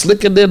 Y'all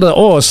slicker than the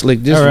oil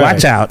slick. Just All right.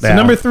 watch out now. So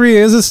number 3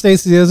 is a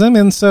Stacyism,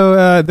 and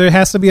so there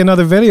has to be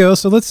another video.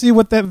 So let's see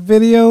what that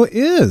video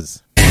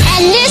is.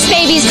 And this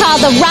baby's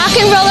called the Rock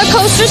and Roller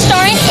Coaster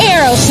starring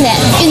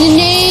Aerosmith. In the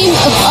name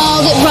of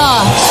all that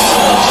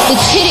rocks.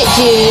 Let's hit it,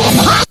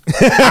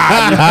 dude.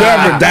 I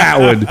remember that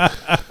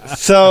one.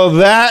 So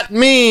that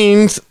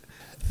means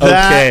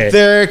that Okay.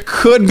 there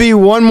could be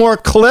one more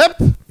clip.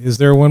 Is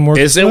there one more?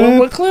 Is there clip? one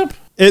more clip?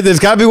 There's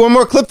got to be one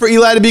more clip for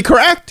Eli to be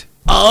correct.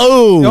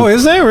 Oh,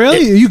 is there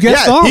really? You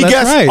guessed all. He That's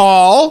guessed right.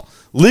 all.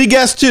 Lee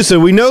guessed 2, so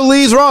we know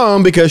Lee's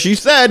wrong because she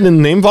said, in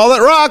the name of all that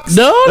rocks.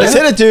 No, let's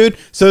hit it, dude.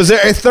 So is there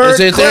a third Is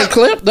it clip? their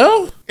clip?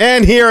 No.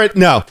 And hear it.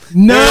 No.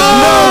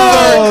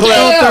 No,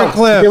 third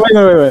clip. third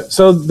clip. Wait.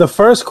 So the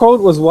first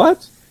quote was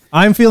what?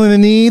 I'm feeling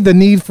the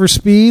need for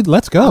speed.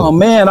 Let's go. Oh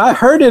man, I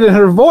heard it in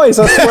her voice.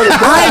 I swear to God.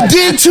 I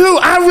did too.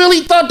 I really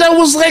thought that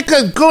was like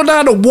a go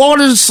down the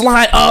water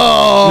slide.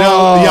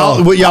 Oh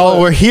No, what y'all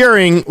were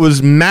hearing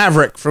was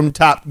Maverick from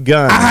Top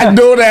Gun. I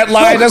know that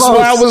line. That's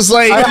why I was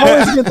like. I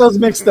always get those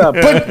mixed up.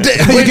 But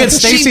You get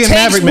Stacey and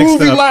Maverick mixed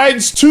movie up.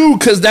 lines too,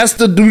 because that's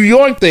the New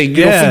York thing.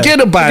 You Yeah. don't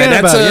forget about Forget it.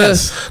 about it,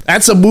 yes.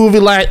 That's a movie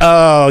line.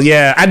 Oh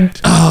yeah,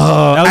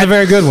 That was a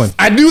very good one.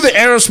 I knew the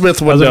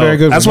Aerosmith one was a though. very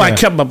good That's one, why yeah. I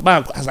kept my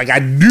mouth. I was like, I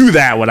knew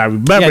that one. I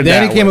remember Yeah,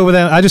 Danny that came one. up with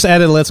that. I just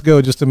added "Let's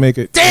Go" just to make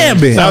it. Damn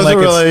it. sound That was a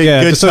it's- really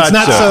good so it's touch,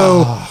 not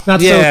though.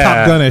 so Yeah.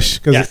 Top Gun-ish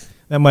because Yeah.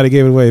 that might have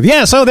gave it away.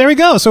 Yeah, so there we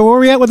go. So where are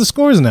we at with the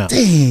scores now?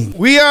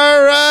 We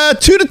are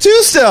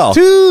 2-2 still.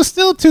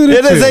 Still two to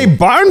It two. is a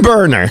barn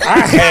burner. I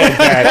had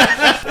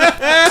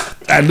that.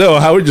 I know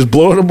how we just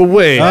blowing them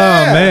away. Oh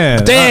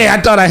man, Dang,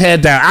 I thought I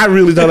had that. I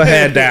really thought I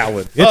had that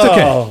one. it's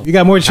okay. You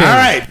got more chance. All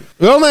right.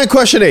 Well, man,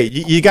 question 8.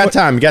 You got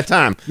time. You got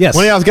time. Yes.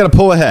 One of y'all's got to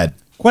pull ahead.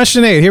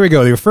 Question 8. Here we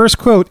go. Your first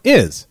quote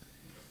is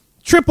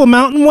triple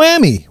mountain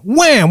whammy.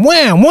 Wham,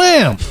 wham,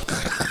 wham.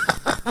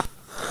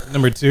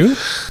 Number 2.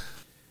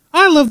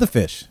 I love the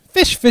fish.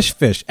 Fish, fish,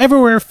 fish.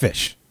 Everywhere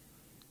fish.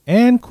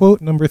 And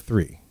quote number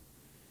 3.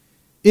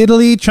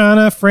 Italy,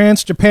 China,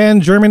 France,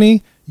 Japan,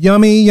 Germany.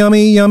 Yummy,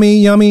 yummy, yummy,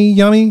 yummy,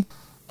 yummy.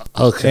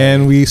 Okay.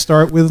 And we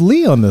start with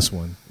Lee on this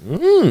one.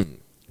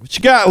 What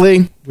you got,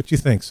 Lee? What you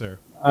think, sir?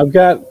 I've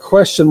got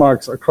question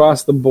marks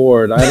across the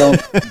board. I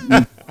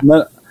don't,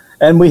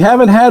 and we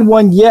haven't had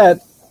one yet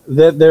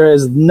that there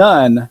is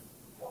none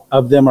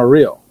of them are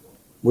real.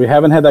 We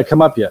haven't had that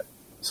come up yet.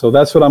 So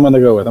that's what I'm going to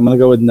go with. I'm going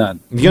to go with none.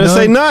 You're going to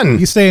say none.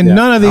 He's saying Yeah.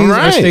 none of these All are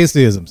right.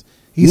 Stacyisms.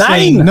 He's 9.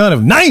 saying none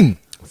of 9.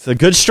 It's a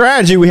good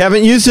strategy. We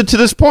haven't used it to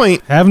this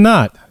point. Have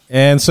not.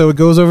 And so it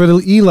goes over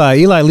to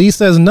Eli. Lee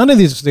says none of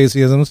these are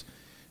Stacyisms.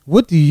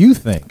 What do you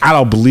think? I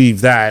don't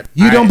believe that.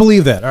 You don't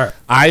believe that. All right.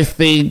 I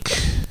think,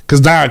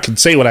 because now I can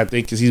say what I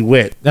think because he's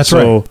wet. That's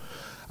so right.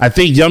 I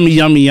think yummy,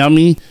 yummy,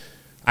 yummy.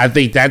 I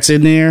think that's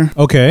in there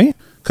Okay.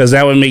 because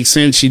that would make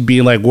sense. She'd be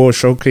in like World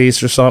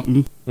Showcase or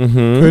something.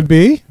 Could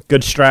be.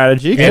 Good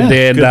strategy. And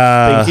then,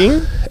 Good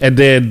thinking. and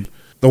then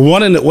the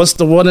one in the, what's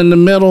the one in the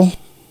middle?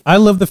 I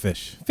love the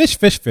fish. Fish,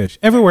 fish, fish.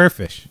 Everywhere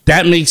fish.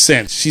 That makes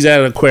sense. She's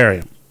at an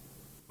aquarium.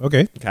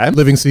 Okay. Okay.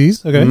 Living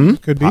seas. Okay.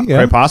 Could be. Yeah.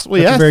 Very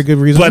possibly, That's yes. a very good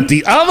reason. But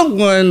the other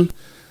one,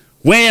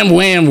 wham,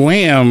 wham,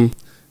 wham.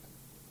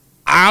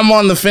 I'm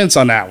on the fence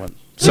on that one.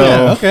 So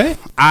Yeah, okay.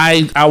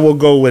 I will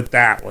go with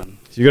that one.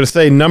 So you're going to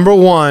say number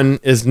 1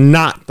 is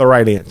not the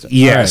right answer. All right.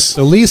 Yes.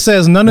 So Lee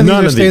says none of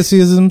None these of are these.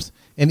 Stacyisms.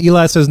 And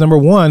Eli says number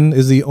 1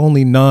 is the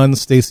only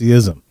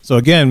non-Stacyism. So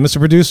again, Mr.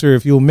 Producer,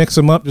 if you'll mix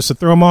them up just to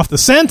throw them off the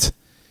scent,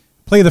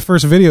 play the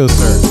first video,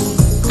 sir.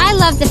 I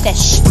love the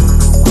fish.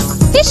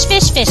 Fish,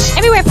 fish, fish.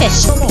 Everywhere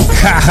fish.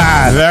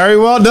 Very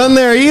well done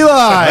there,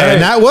 Eli.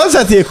 And that was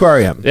at the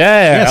aquarium.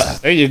 Yeah. Yes.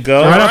 There you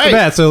go. Right All off the right.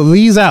 bat. So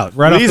Lee's out.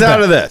 Right Lee's off the out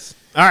bat. of this.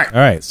 All right. All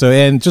right. So,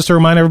 and just to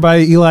remind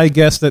everybody, Eli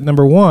guessed that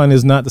number 1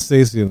 is not the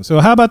Stacyism. So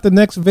how about the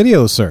next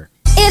video, sir?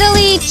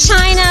 Italy,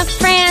 China,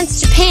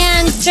 France,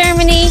 Japan,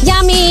 Germany.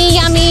 Yummy,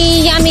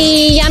 yummy,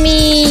 yummy,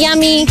 yummy,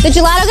 yummy. The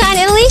gelato guy in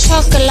Italy?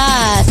 Chocolate.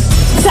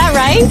 Is that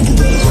right?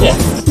 Yeah.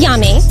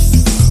 Yummy.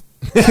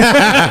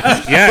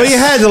 Yes. Well, you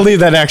had to leave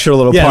that extra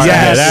little Yes, part.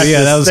 yes, That's yeah,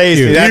 the that was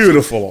Stacey. cute. That's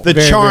Beautiful. The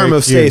Very, charm very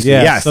of cute. Stacey.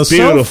 Yeah. Yes. So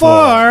Beautiful.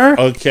 far,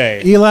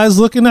 Okay. Eli's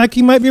looking like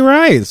he might be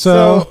right.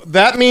 So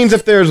that means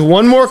if there's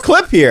one more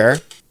clip here,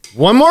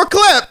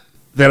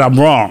 Then I'm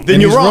wrong. then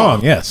you're he's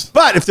wrong. yes.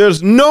 But if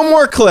there's no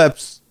more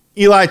clips,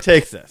 Eli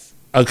takes this.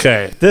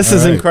 Okay. This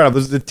is right. incredible.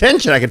 There's the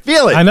tension. I can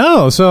feel it. I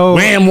know. So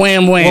Wham,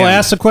 wham, wham. we'll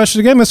ask the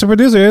question again, Mr.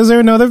 Producer. Is there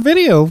another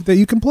video that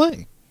you can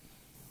play?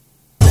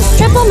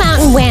 Triple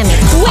mountain whammy.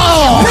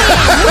 Wham,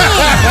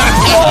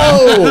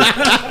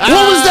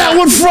 What was that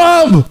one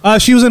from?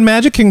 She was in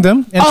Magic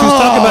Kingdom, and she was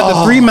talking about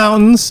the 3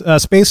 mountains: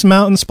 Space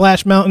Mountain,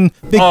 Splash Mountain,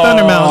 Big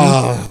Thunder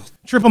Mountain.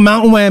 Triple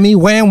mountain whammy,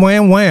 wham,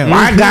 wham, wham.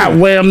 I got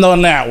whammed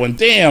on that one.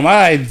 Damn,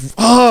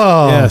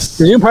 Yes.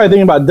 You're probably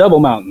thinking about double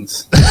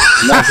mountains.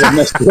 That's what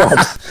messed you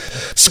up.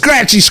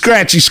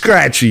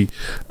 scratchy.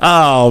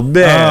 Oh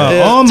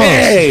man,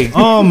 Almost.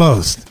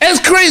 Almost. It's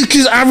crazy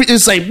because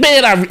it's like,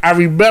 man, I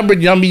remember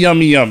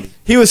yummy.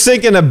 He was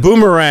thinking a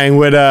boomerang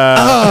with the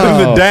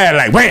dad,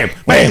 like wham,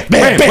 wham,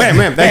 wham, wham,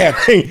 wham, wham.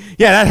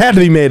 Yeah, that had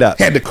to be made up.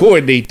 Had to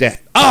coordinate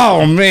that.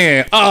 Oh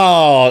man, it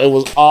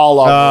was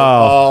all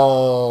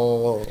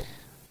on.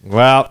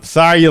 Well,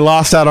 sorry you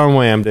lost out on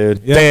wham,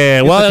 dude.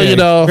 Yeah, well, okay. you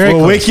know, Very We'll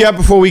close. wake you up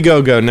before we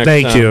go next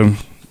thank time. you.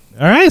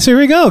 All right, so here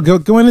we go.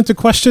 Going into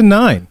question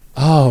 9.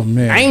 Oh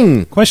man,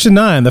 Dang. Question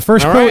 9. The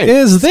first All quote right.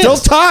 is this. Still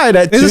tied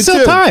at 2-2. It's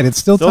still tied. It's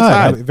still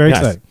tied. Very Yes.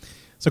 exciting.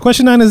 So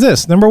question 9 is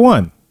this. Number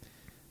 1.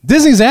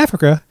 Disney's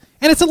Africa,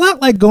 and it's a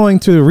lot like going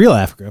to real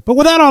Africa, but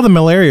without all the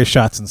malaria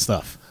shots and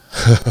stuff.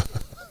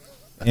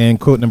 And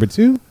quote number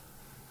 2.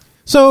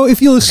 So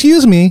if you'll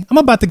excuse me, I'm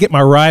about to get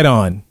my ride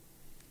on.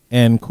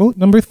 And quote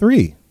number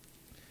 3.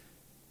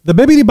 The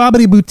Bibbidi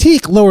Bobbidi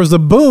Boutique lowers the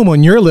boom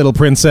on your little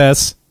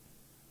princess.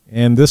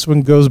 And this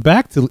one goes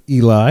back to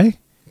Eli.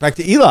 Back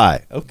to Eli.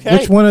 Okay.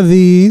 Which one of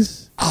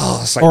these,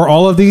 it's like, or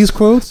all of these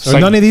quotes, or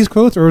like- none of these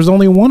quotes, or is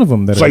only one of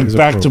them that it's is like a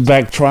back quote? to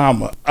back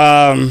trauma.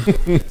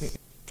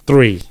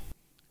 3.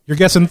 You're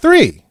guessing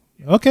 3.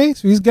 Okay,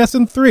 so he's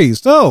guessing 3.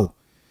 So,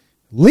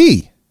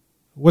 Lee,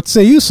 what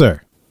say you,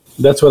 sir?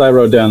 That's what I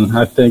wrote down.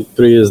 I think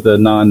 3 is the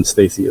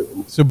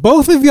non-Stacyism. So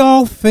both of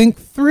y'all think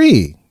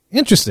 3.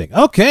 Interesting.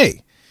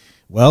 Okay.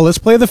 Well, let's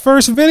play the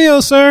first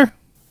video, sir.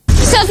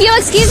 So if you'll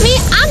excuse me,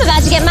 I'm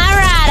about to get my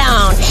ride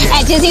on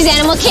at Disney's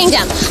Animal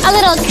Kingdom. A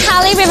little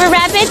Kali River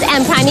Rapids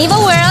and Primeval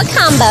World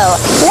combo.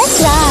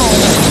 Let's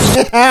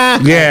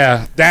ride.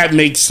 Yeah, that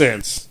makes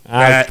sense.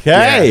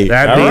 Okay.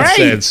 That All makes right.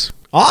 sense.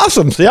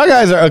 Awesome. So y'all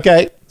guys are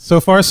okay.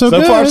 So far, so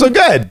good. So far, so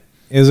good.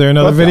 Is there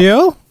another What's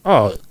video?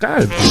 Oh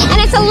God,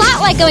 And it's a lot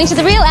like going to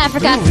the real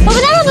Africa, but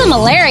without all the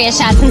malaria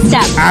shots and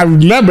stuff. I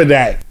remember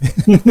that.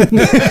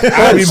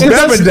 I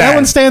remember That that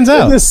one stands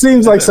out. This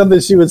seems like something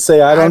she would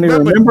say. I don't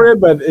even remember it,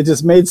 but it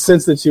just made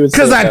sense that she would say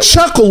because I that.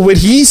 chuckled when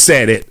he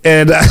said it,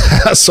 and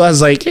so I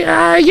was like,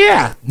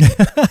 yeah.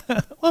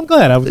 Well, I'm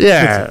glad.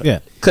 Yeah.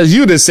 Because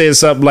you'd have said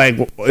something like,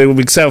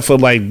 except for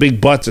like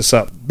big butts or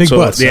something. Big So,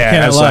 butts. Yeah,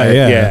 Can't that's lie. right,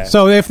 Yeah.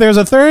 So if there's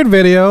a third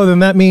video, then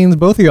that means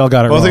both of y'all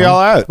got it Both wrong. of y'all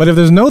out. But if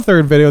there's no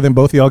third video, then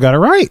both of y'all got it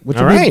right, which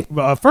All would right.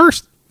 be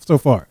first so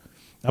far,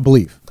 I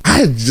believe.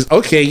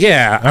 Okay,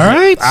 yeah. All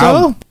right.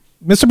 So,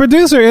 Mr.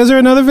 Producer, is there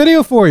another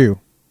video for you?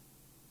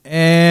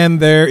 And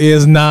there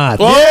is not.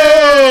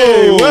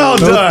 Yay! Well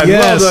So, done.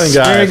 yes, Well done,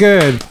 guys. very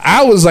good.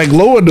 I was like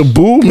lower the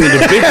boom and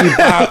the big.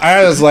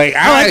 I was like,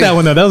 I like that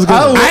one though. That was a good.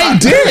 one. I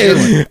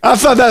did. I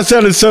thought that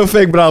sounded so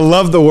fake, but I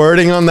love the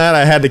wording on that.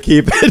 I had to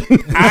keep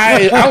it.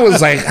 I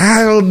was like,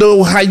 I don't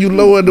know how you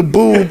lower the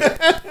boom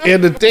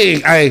in the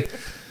thing.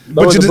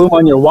 Lower the boom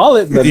on your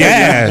wallet, but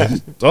Yeah.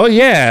 Oh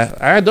yeah.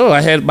 I know.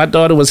 My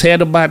daughter was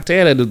Hannah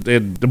Montana, and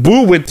the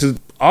boo went to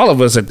all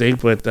of us, I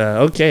think. But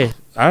okay,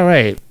 all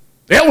right,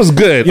 that was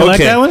good. You okay. like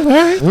that one? All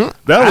right.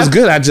 That was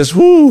good. I just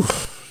you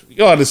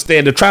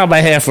understand the trauma I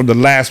had from the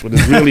last one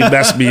has really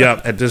messed me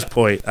up at this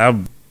point.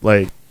 I'm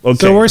like, okay,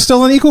 So we're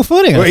still on equal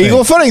footing. We're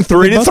equal footing,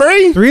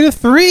 3-3.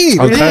 3-3.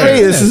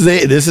 Okay.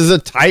 This is a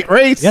tight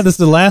race. Yeah, this is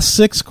the last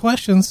 6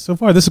 questions so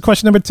far. This is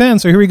question number 10.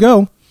 So here we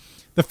go.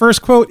 The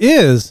first quote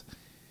is,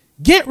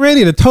 "Get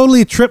ready to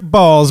totally trip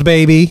balls,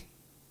 baby."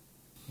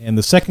 And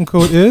the second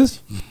quote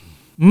is,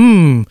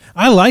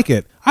 "I like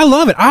it. I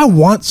love it. I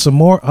want some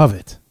more of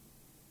it."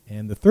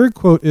 And the third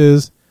quote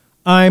is,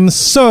 "I'm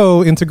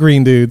so into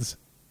green dudes."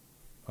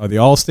 Are they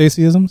all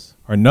Stacyisms?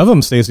 Are none of them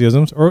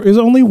Stacyisms? Or is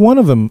only one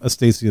of them a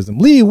Stacyism?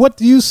 Lee, what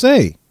do you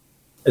say?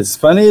 as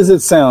funny as it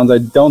sounds, I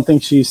don't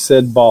think she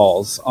said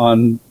balls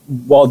on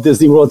Walt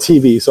Disney World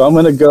TV. So I'm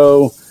going to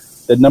go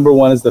that number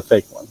 1 is the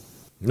fake one.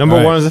 Number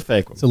All right. one is a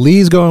fake one. So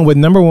Lee's going with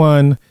number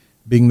 1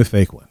 being the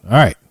fake one. All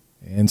right.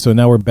 And so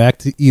now we're back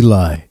to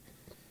Eli.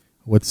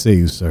 What say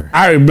you, sir?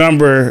 I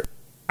remember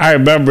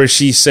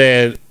she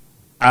said,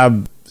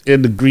 "I'm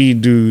in the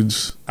Green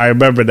Dudes." I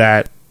remember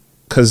that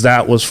because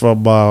that was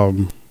from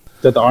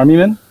Is that the Army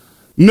Men?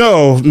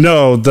 no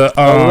the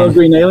Little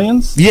Green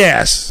Aliens?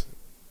 yes,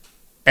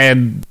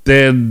 and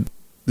then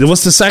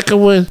what's the second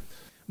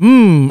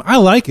one? I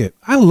like it.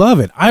 I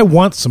love it. I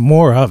want some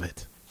more of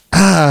it.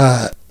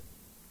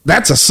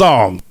 That's a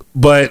song,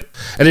 and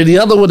then the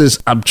other one is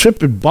 "I'm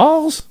Tripping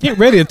Balls." Get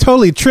ready to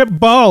totally trip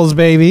balls,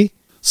 baby.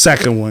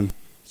 Second one.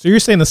 So you're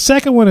saying the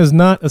second one is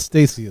not a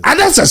Stacyism?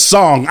 That's a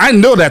song. I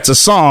know that's a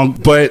song,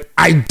 but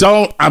I'm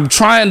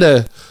trying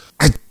to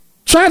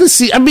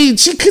see. I mean,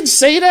 she could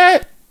say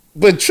that,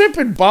 but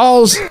tripping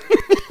balls.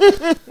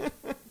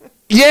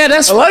 Yeah,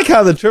 that's. I like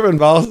how the tripping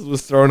balls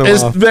was throwing him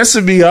It's off.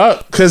 messing me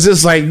up because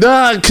it's like,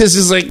 because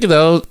it's like,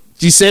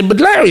 she said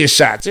malaria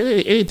shots.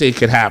 Anything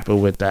could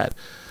happen with that.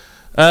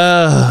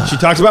 She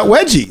talks about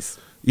wedgies.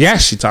 Yeah,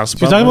 she talks about.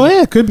 She's talking about,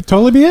 yeah, it could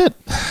totally be it.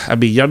 I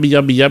mean,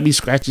 yummy,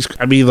 scratchy.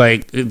 I mean,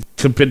 like, it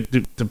could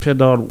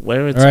depend on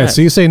where it's All right, at.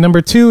 so you say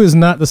number 2 is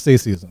not the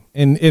Stacyism.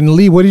 And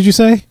Lee, what did you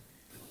say?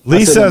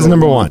 Lee says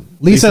number one.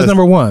 Lee says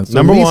number one. So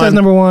number Lee one. says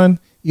number one.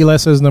 Eli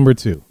says number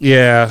two.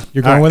 Yeah.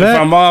 You're going with if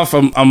that? I'm off,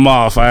 I'm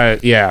off.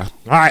 Yeah.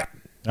 All right.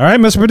 All right,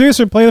 Mr.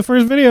 Producer, play the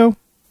first video.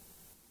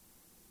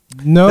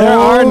 No There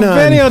are none.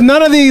 video.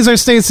 None of these are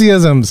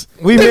Stacyisms.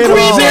 We made them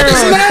all.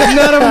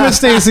 None of them are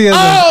Stacyisms.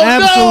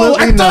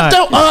 Absolutely not.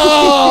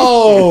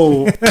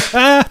 Oh!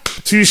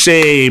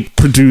 Touche,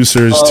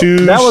 producers.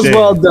 Touche. That was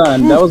well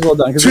done. That was well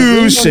done. 'Cause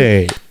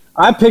Touche.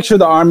 I picture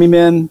the army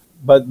men,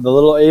 but the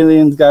little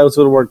aliens guy would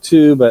have worked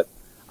too. But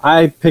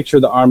I picture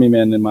the army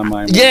men in my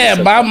mind. Yeah,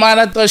 in my mind,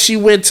 I thought she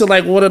went to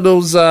like one of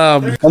those.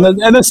 And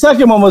the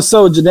second one was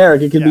so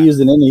generic; it could be used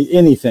in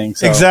anything.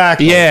 So.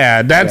 Exactly.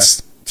 Yeah,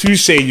 that's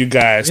touche, you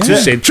guys.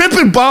 Touche.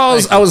 Tripping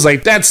balls. I was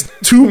like, that's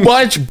too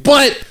much.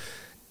 But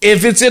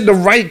if it's in the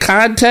right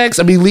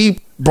context, I mean, Lee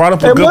brought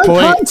up a good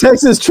point.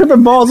 Context is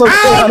tripping balls.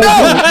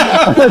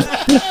 I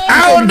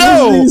don't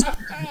know.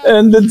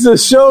 And it's a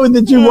show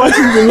that you watch.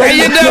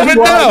 You never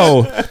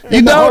know.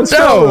 You don't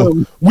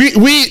know.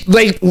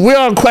 We're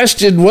on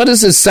question. What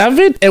is it,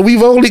 7? And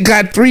we've only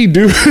got 3,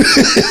 dude.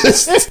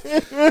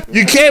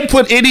 You can't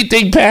put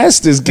anything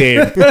past this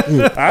game.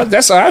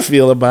 That's how I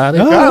feel about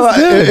it.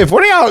 If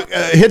one of y'all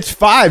hits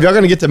 5, y'all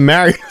gonna get to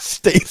marry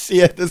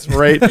Stacy at this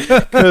rate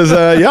because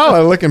y'all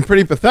are looking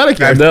pretty pathetic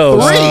here. I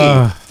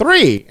know.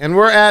 3, and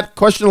we're at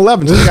question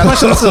 11. So we got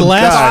This is the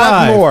last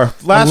 5 more.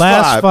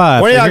 Last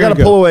 5. One of y'all Here got we to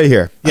go. pull away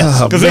here.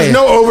 Yes. Because there's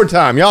no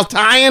overtime. Y'all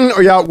tying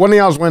or one of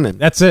y'all's winning.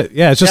 That's it.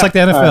 Yeah, it's just like the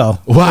NFL.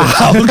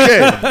 Wow.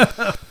 Okay.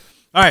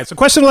 All right, so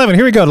question 11.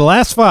 Here we go. The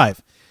last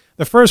 5.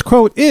 The first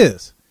quote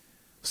is,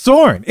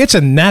 Soren, it's a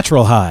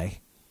natural high.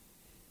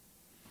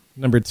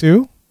 Number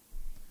 2,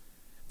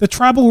 the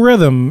tribal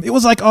rhythm. It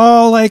was like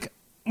all like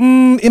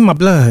in my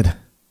blood.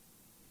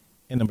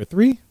 And number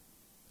 3,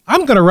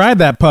 I'm going to ride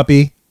that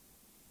puppy.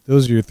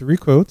 Those are your 3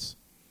 quotes.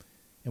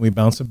 And we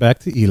bounce it back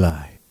to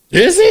Eli.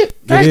 Is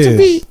it? Back It to is.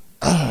 me.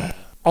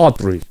 All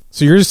 3.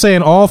 So you're just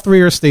saying all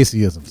 3 are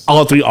Stacyisms.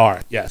 All 3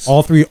 are. Yes.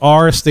 All 3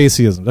 are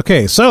Stacyisms.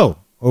 Okay, so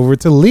over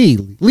to Lee.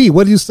 Lee,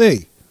 what do you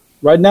say?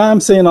 Right now, I'm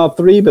saying all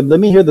 3, but let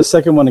me hear the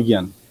second one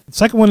again. The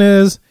second one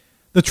is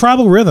the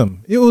tribal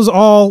rhythm. It was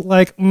all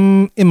like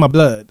in my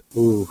blood.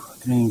 Ooh,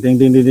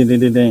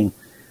 ding.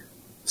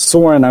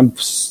 Soren,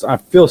 I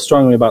feel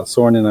strongly about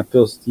Soren, and I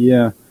feel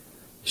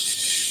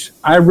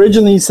I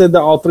originally said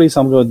that all 3,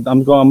 so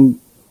I'm going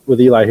with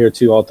Eli here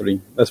too. All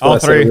 3. That's what All I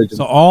said 3. originally.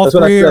 So all That's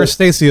what I 3 are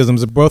said.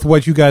 Stacyisms, both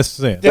what you guys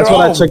said. That's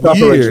what I checked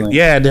off originally.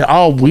 Yeah, they're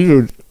all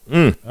weird.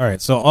 All right,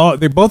 so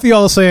both of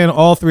y'all are saying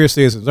all 3 are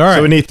Stacyisms. All right,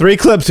 So we need 3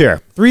 clips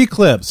here. 3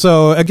 clips.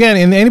 So again,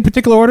 in any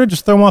particular order,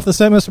 just throw them off the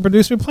set, Mr.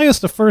 Producer. Play us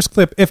the first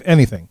clip, if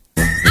anything.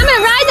 I'm gonna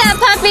ride that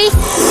puppy.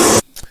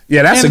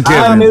 Yeah, that's a And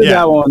given. I knew Yeah.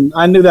 that one.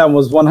 I knew that one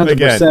was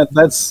 100%.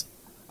 That's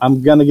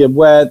I'm gonna get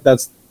wet.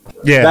 That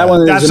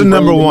one. That's is the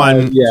number ingrained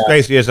in one my-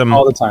 Stacyism.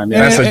 all the time.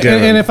 Yeah. That's a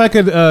given. And if I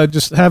could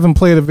just have him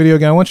play the video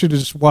again, I want you to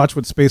just watch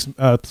what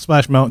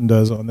Splash Mountain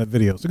does on that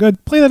video. So go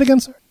ahead, play that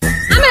again, sir. I'm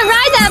gonna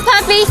ride that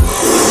puppy.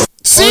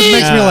 See,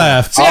 Makes me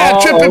laugh. see how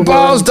All tripping over.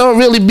 balls don't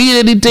really mean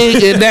anything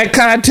in that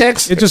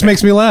context. It just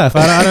makes me laugh.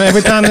 I don't,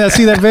 every time I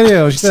see that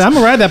video, she said, "I'm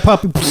gonna ride that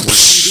puppy,"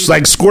 It's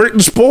like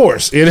squirting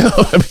spores, you know?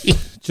 I mean,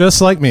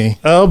 just like me.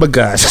 oh my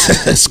gosh.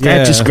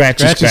 Scratchy. All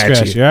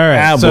right.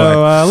 Ah, So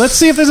boy. let's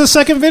see if there's a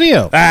second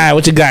video. All right,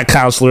 what you got,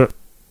 counselor?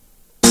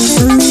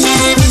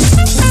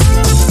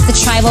 The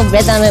tribal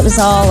rhythm, it was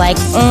all like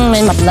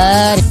in my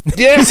blood.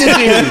 Yes, it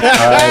is.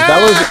 All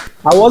right,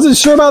 I wasn't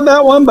sure about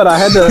that one, but I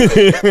had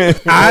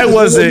to. I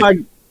wasn't.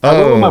 I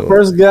went with my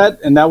first gut,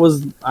 and that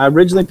was I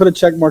originally put a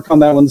check mark on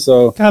that one.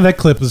 So God, that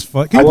clip is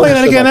fun. Can I you play wasn't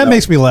that sure again? about That that.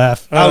 makes me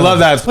laugh. I love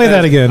that. Play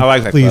that again. I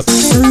like that please. clip.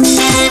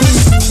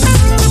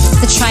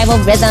 The tribal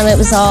rhythm, it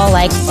was all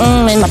like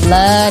in my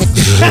blood.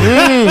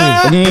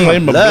 In my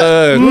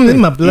blood. In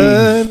my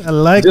blood. I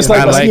like just it.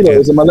 like I like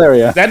mosquitoes it. and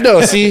malaria. That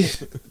no, see,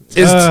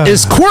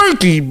 it's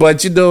quirky,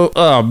 but you know,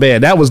 oh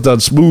man, that was done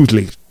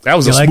smoothly. That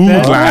was You a like smooth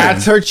that? line.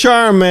 That's her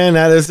charm, man.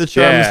 That is the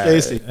charm Yeah.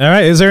 of Stacy. All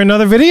right. Is there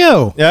another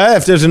video? Yeah,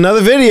 if there's another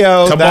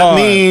video, Come that on.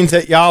 means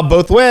that y'all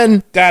both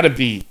win. Gotta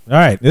be. All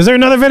right. Is there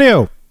another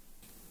video?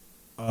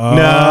 No.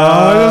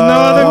 There's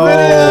no other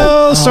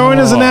video. Soren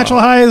is a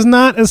natural high is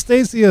not a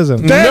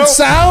Stacyism. That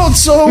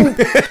sounds so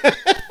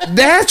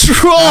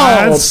natural.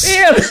 That's-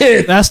 Damn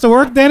it. That's the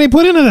work Danny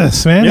put into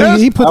this, man. Yeah.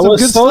 He put I some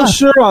was good so stuff.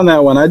 sure on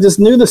that one. I just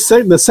knew the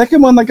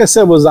second one, like I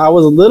said, I was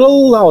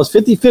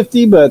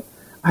 50-50, but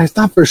I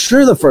thought for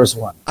sure the first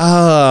one.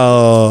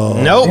 Oh,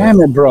 Nope. Damn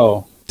it,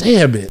 bro.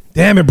 damn it.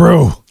 Damn it,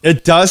 bro.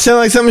 It does sound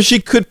like something she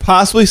could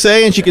possibly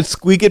say, and she could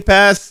squeak it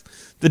past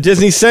the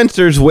Disney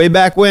censors way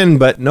back when,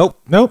 but nope.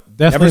 Nope.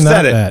 Definitely Never not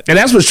said it. that. And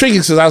that's what's tricky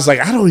because I was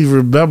like, I don't even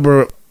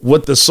remember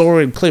what the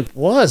Soren clip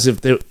was. If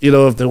there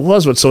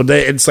was one, so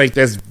it's like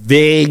this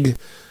vague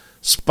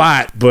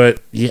spot. But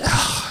yeah,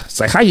 it's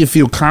like how you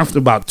feel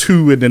confident about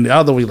 2, and then the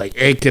other one, like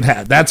it could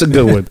have. That's a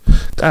good one.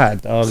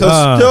 God, dog. So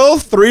still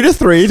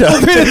 3-3.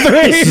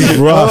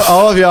 3-3.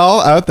 All of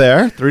y'all out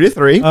there,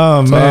 3-3.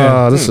 Oh, man.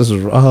 Oh, this is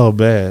all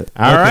bad.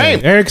 All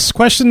right. Eric's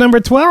question number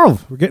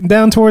 12. We're getting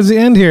down towards the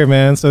end here,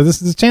 man. So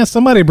this is a chance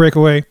somebody to break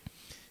away.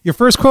 Your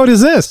first quote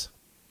is this.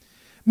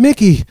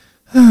 Mickey's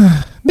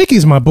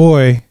my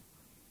boy.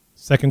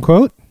 Second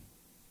quote.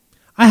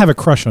 I have a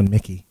crush on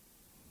Mickey.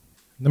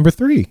 Number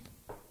 3.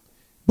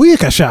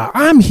 Booyakasha,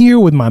 I'm here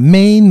with my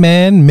main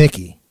man,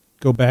 Mickey.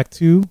 Go back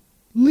to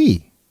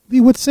Lee. Lee,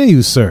 what say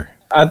you, sir?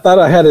 I thought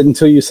I had it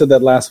until you said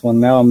that last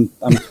one. Now I'm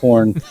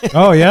torn.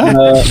 Oh, yeah?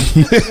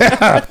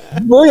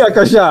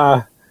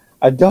 Booyakasha.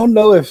 I don't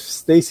know if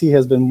Stacy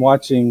has been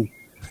watching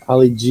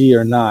Ali G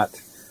or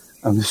not.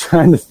 I'm just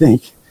trying to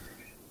think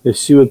if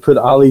she would put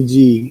Ali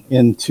G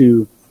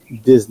into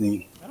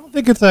Disney. I don't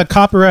think it's a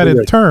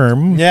copyrighted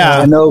term. Yeah.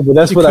 I know, but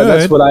that's what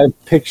I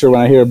picture when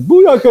I hear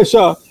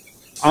Booyakasha.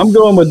 I'm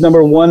going with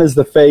number 1 is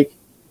the fake,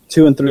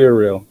 2 and 3 are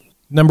real.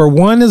 Number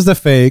 1 is the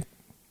fake,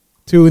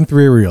 2 and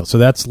 3 are real. So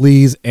that's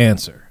Lee's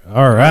answer.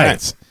 All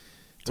right.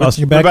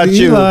 Tossing you back to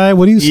Eli.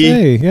 What do you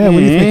say? Yeah, what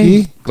do you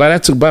think, E? Glad I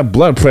took my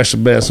blood pressure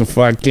medicine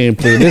before I came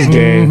play this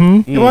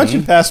game. Hey, why don't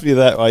you pass me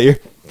that while you're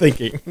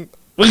thinking?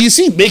 Well, you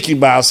see Mickey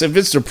Mouse, if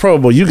it's the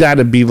promo, you got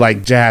to be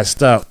like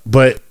jazzed up.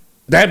 But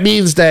that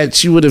means that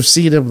she would have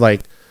seen him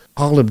like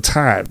all them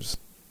times.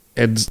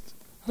 And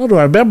I don't know,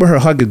 I remember her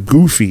hugging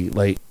Goofy.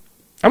 Like,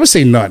 I'm going to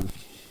say none.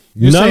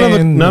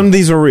 None of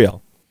these are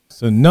real.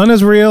 So none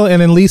is real, and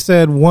then Lee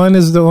said 1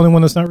 is the only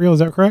one that's not real. Is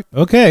that correct?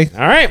 Okay. All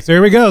right. So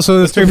here we go. So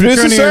let's turn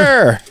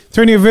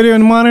your video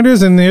into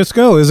monitors, and let's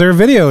go. Is there a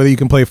video that you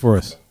can play for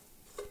us?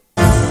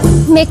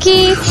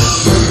 Mickey's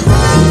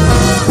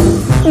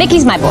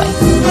my boy.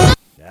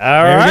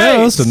 All There we right.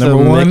 go. So number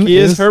 1 Mickey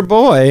is her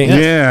boy.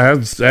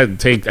 Yeah, I'd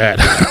take that.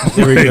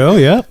 There we go.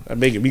 Yep. That's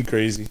making me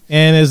crazy.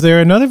 And is there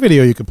another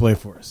video you can play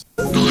for us?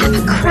 I have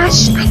a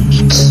crush on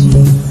Mickey.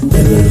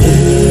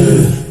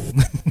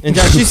 And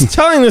she's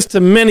telling this to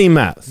Minnie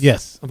Mouse.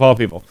 Yes. Of all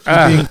people.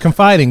 Being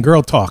confiding,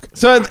 girl talk.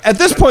 So at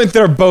this point,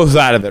 they're both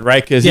out of it,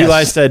 right? Because Yes.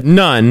 Eli said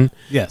none.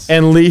 Yes.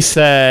 And Lee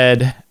said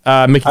Mickey's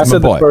I my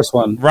said boy. the first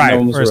one. Right. No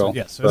one was First, real.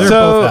 yes. So they're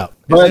both out.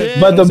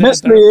 But the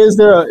mystery is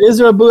there a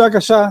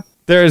Booyakasha?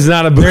 There is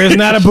not a There is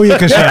not a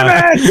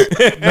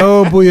Booyakasha.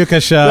 No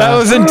Booyakasha. That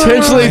was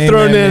intentionally Amen,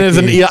 thrown in as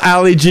an Mickey.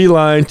 Ali G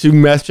line to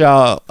mess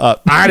y'all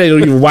up. I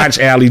didn't even watch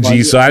Ali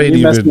G, so I didn't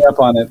You messed even. me up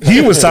on it. He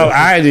was talking.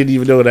 I didn't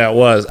even know what that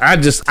was. I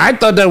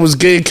thought that was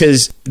good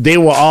because they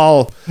were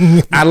all.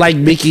 I like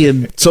Mickey,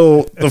 and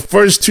so the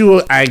first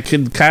 2 I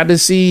could kind of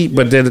see,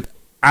 but then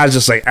I was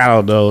just like, I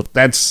don't know.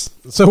 That's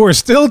So we're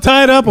still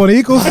tied up on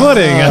equal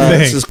footing, I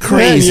this think. is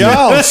crazy.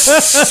 Man, y'all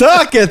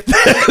suck at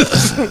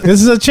this.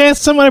 This is a chance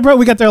somebody broke.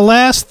 We got their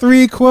last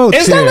 3 quotes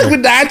It's here. not like we're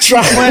not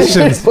trying.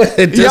 Questions. But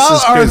this Y'all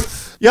is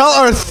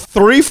are crazy.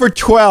 3 for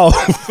 12.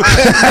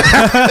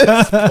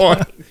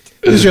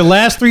 This is your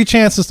last 3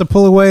 chances to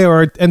pull away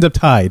or end up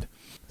tied.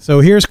 So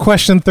here's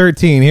question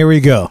 13. Here we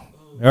go.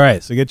 All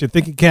right. So get your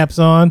thinking caps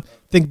on.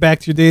 Think back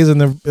to your days in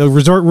the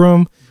resort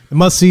room, the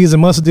must-sees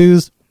and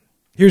must-dos.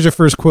 Here's your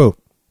first quote.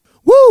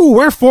 Woo,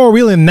 we're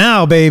 4-wheeling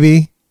now,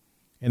 baby.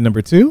 And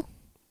number 2,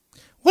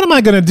 what am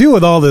I going to do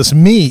with all this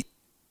meat?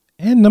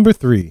 And number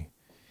 3,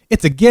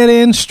 it's a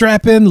get-in,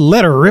 strap-in,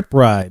 let-her-rip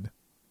ride.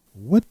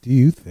 What do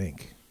you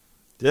think?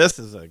 This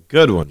is a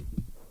good one.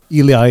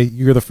 Eli,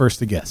 you're the first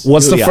to guess.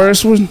 What's the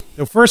first one?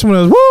 The first one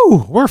is,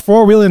 woo, we're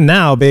 4-wheeling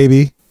now,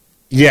 baby.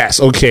 Yes.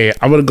 Okay.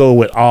 I'm gonna go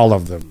with all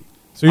of them.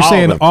 So you're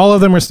saying all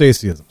of them are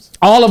Stacyisms?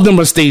 All of them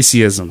are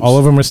Stacyisms. All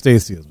of them are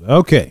Stacyisms.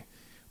 Okay.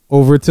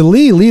 Over to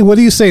Lee. Lee, what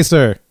do you say,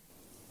 sir?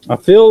 I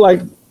feel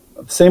like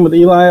same with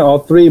Eli, all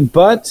 3,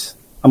 but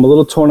I'm a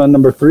little torn on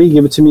number 3.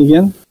 Give it to me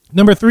again.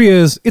 Number 3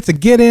 is, it's a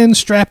get-in,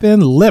 strap-in,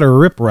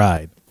 let-her-rip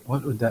ride.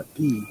 What would that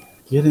be?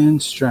 Get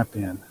in, strap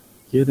in.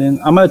 Get in.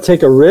 I'm going to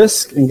take a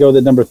risk and go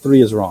that number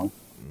 3 is wrong.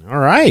 All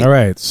right. All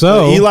right.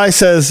 So Eli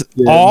says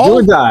Yeah, all. Do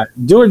or die.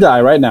 Do or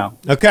die right now.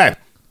 Okay.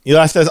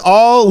 Eli says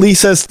all. Lee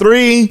says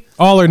 3.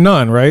 all or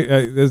none, right?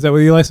 Is that what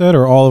Eli said?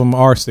 Or all of them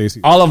are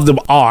Stacy? All of them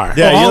are.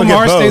 Yeah, all you of them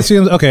don't are get both.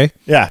 Stacyisms. Okay.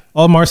 Yeah.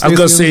 All of them are I was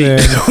gonna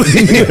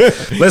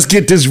Stacyisms. say, let's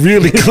get this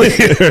really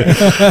clear.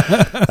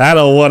 I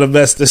don't want to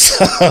mess this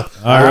up.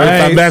 All If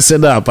right. I mess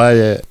it up,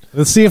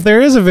 Let's see if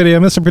there is a video,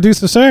 Mr.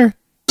 Producer, sir.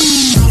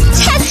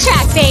 Test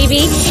track,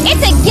 baby.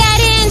 It's a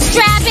get-in,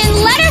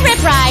 strap-in,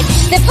 let-her-rip ride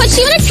that puts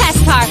you in a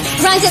test car,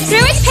 runs it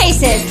through its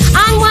paces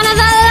on one of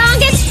the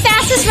longest,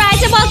 fastest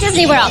rides at Walt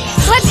Disney World.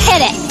 Let's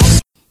hit it.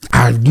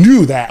 I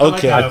knew that.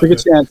 Okay. I took a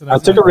chance. I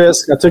took a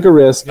risk.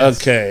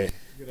 Okay. I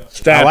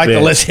Strap like in.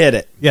 the let's hit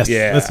it. Yes.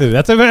 Yeah. Let's do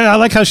that. I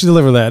like how she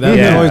delivered that. That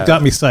Yeah. always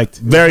got me psyched.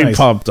 Very Nice.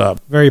 pumped up.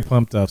 Very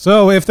pumped up.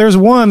 So if there's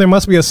one, there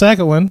must be a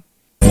second one.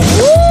 Woo!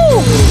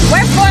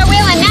 We're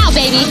 4-wheeling now,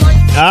 baby.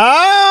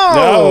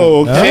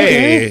 Oh.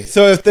 Okay.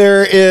 So if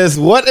there is,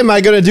 what am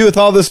I going to do with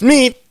all this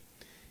meat?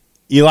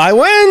 Eli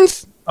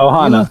wins.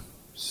 Ohana.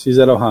 She's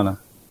at Ohana.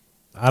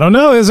 I don't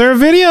know. Is there a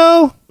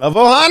video? Of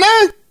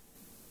Ohana?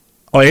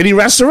 Or any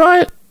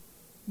restaurant?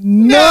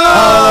 No.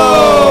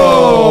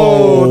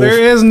 There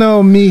is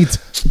no meat.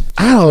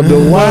 I don't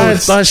know why I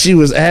thought she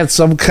was at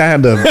some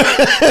kind of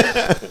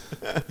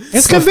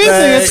It's convincing.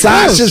 It's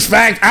close. sausage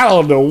fact. I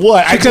don't know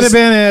what. I It could have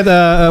been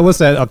at what's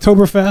that?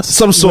 Oktoberfest.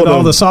 Some sort With all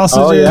of the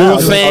sausages. Oh, yeah.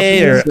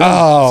 buffet or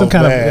some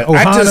kind man. of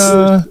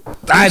Ohana.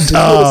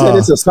 said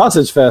it's a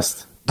sausage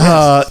fest.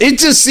 It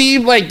just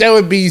seemed like that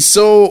would be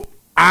so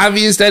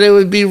obvious that it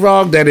would be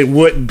wrong that it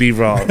wouldn't be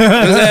wrong. Does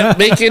that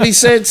make any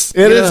sense?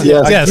 It is.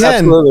 Yes, Again,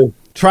 absolutely.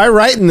 try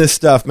writing this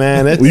stuff,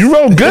 man. It's, You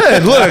wrote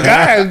good. Look,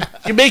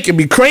 you're making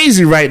me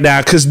crazy right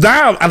now. Because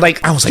now, I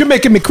was You're like,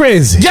 making me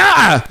crazy.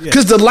 yeah.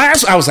 Because the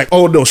last, I was like,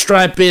 oh no,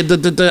 strap in.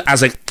 I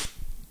was like,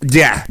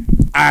 yeah.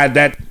 I'm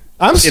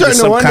in starting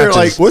the to wonder,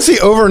 subconscious. what's the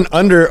over and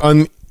under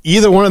on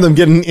either one of them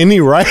getting any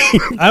right? We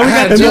got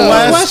had two to- more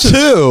last questions.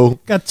 two.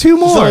 Got two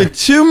There's more. only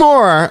 2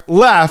 more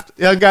left.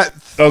 I got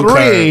 3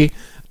 Okay.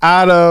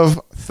 out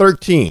of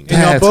 13. Y'all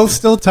That's- both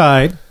still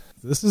tied.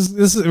 This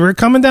is we're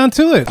coming down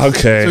to it.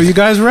 Okay. So you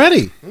guys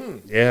ready?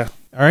 Yeah.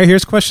 All right,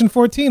 here's question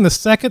 14,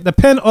 the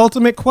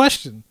penultimate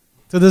question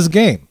to this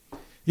game.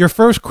 Your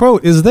first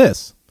quote is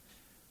this: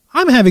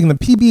 I'm having the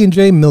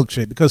PB&J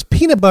milkshake because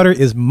peanut butter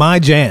is my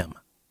jam.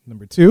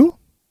 Number 2,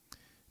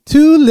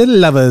 two little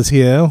lovers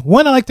here.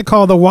 One I like to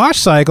call the wash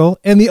cycle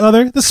and the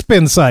other the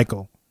spin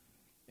cycle.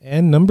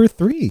 And number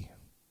 3,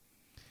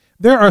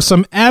 there are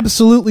some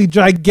absolutely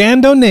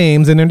gigando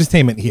names in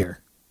entertainment here.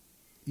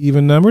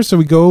 Even numbers, so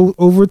we go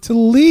over to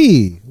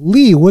Lee.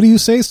 Lee, what do you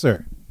say,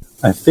 sir?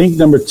 I think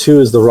number 2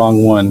 is the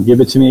wrong one.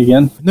 Give it to me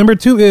again. Number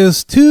 2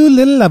 is two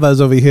little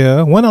lovers over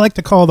here. One I like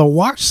to call the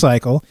wash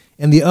cycle,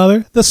 and the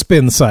other the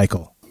spin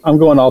cycle. I'm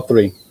going all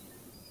 3.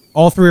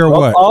 All 3 are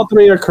what? All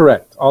 3 are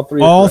correct. All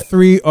 3 are All correct.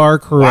 3 are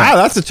correct. Wow,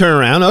 that's a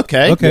turnaround.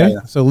 Okay. Okay,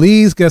 Yeah. so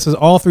Lee's guesses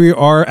all 3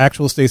 are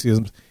actual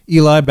Stacyisms.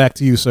 Eli, back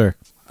to you, sir.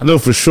 I know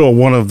for sure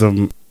one of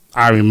them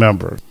I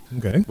remember.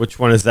 Okay. Which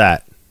one is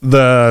that?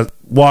 The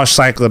wash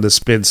cycle and the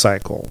spin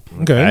cycle.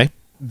 Okay.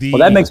 The, Well,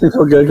 that makes me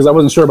feel good because I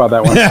wasn't sure about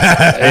that one.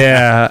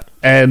 yeah.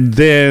 And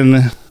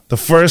then the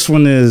first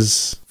one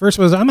is, First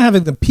was I'm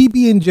having the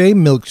PB&J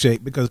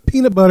milkshake because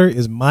peanut butter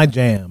is my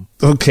jam.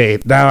 okay,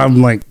 now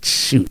I'm like,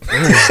 shoot,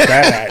 where is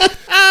that?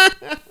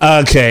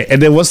 Okay,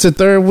 and then what's the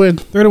third one?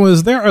 Third one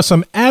was there are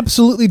some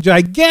absolutely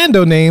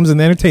gigando names in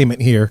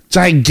entertainment here.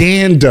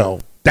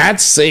 Gigando.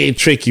 That's a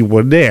tricky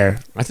one there.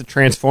 That's a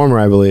transformer,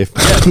 I believe.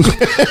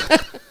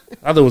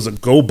 I thought it was a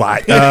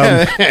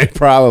GoBot.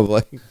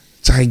 Probably.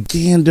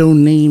 Gigando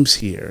names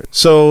here.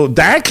 So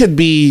that could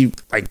be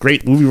like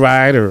Great Movie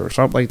Ride or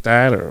something like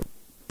that.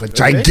 But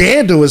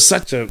gigando is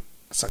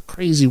it's a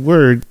crazy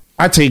word.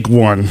 I take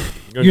one.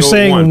 You're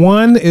saying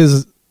one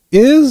is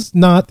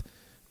not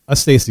a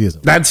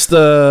Stacyism. That's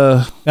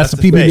the That's the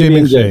PB&J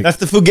milkshake. That's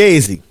the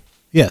Fugazi.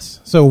 Yes.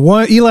 So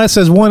one, Eli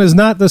says one is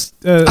not the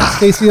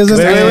Stacyism.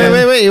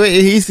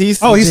 Wait.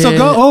 He's Oh, he's still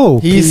going. Oh,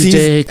 He's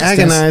PJ, 'cause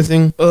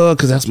agonizing.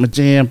 because that's my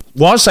jam.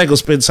 Wash cycle,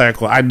 spin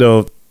cycle. I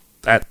know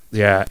that.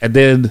 Yeah, and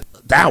then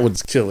that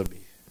one's killing me.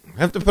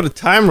 I have to put a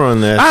timer on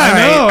this. All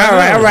know.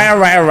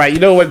 right. You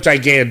know what,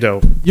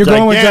 Gigando? you're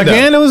going with Gigando.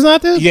 Gigando is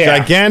not this?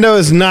 Yeah, Gigando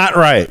is not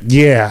right.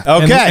 yeah.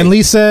 Okay. And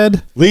Lee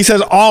said, Lee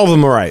says all of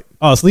them are right.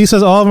 oh, so Lee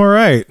says all of them are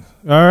right.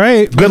 All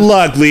right. Good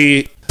luck,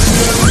 Lee. Two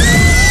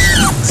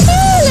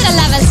little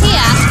lovers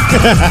here.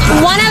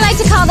 One I like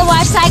to call the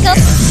wash cycle,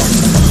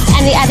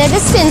 and the other the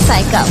spin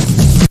cycle.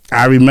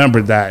 I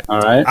remember that.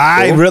 All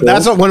right. Cool.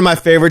 That's one of my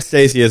favorite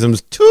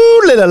Stacyisms.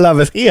 Two little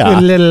lovers here.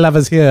 Good little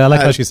lovers here. I like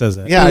how she says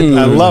that. Yeah, I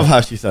love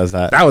how she says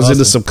that. That was in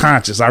the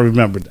subconscious. I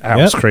remembered. That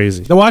was Yep.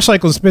 crazy. The wash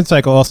cycle and spin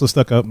cycle also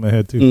stuck up in my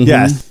head, too.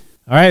 Yes.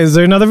 All right. Is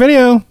there another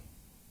video?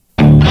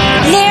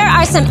 There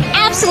are some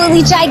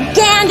absolutely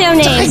gigando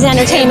names in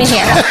entertainment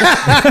here.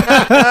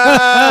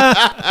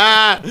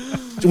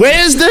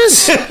 Where is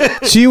this?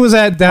 She was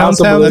at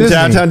Downtown Blues. Disney.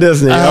 Downtown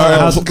Disney.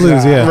 House of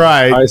Blues, yeah.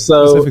 Right. All right,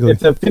 so Specifically. if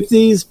the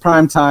 50s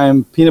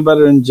primetime peanut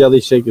butter and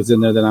jelly shake is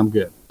in there, then I'm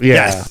good. Yeah.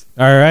 Yes.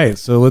 All right.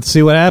 So let's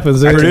see what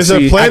happens. Producer,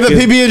 see- play I the can-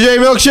 PB&J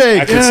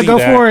milkshake. I can Yeah, see go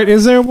that. for it.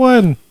 Is there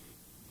one?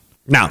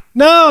 No.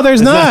 No,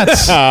 there's not.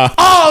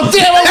 Oh,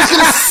 damn, I was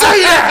going to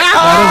say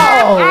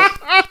that.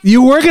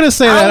 You were going to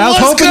say that. I was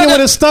was hoping you gonna- would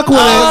have stuck with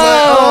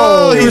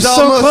Oh, it. You were he's so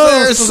almost close.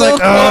 there, I was so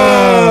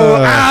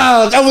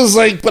like, I was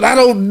like, but I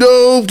don't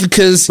know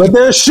because But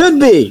there should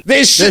be. they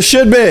There should.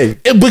 should be.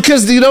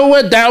 Because you know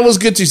what? That was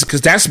good to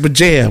because that's my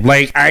jam.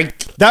 Like,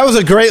 That was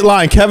a great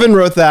line. Kevin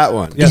wrote that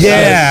one. Yes,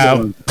 yeah.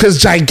 Because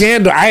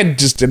Gigando, I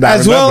just did not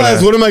As well remember as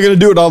that. what am I going to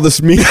do with all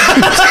this meat?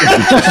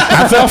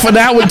 I fell for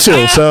that one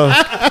too. So,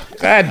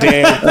 god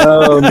damn.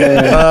 Oh,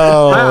 man.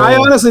 I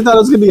honestly thought it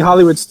was going to be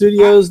Hollywood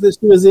Studios that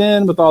she was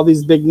in with all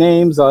these big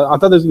names. I thought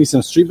there was going to be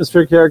some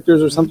Streetmosphere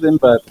characters or something,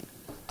 but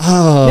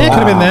Yeah, it could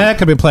have been that. Could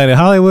have been Planet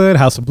Hollywood,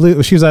 House of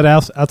Blues. She was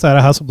outside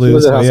of House of Blues.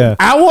 was at So, House of yeah.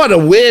 I want to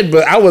win,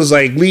 but I was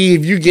like,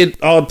 leave. You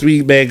get all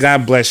three, man.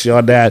 God bless you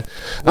on that.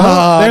 there's a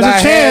I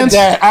had chance.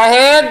 that. I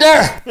had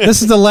that.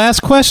 This is the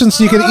last question,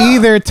 so you can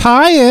either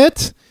tie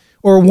it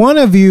or one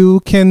of you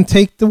can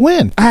take the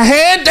win. I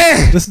had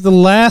that. This is the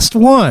last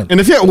one. And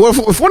if one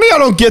of y'all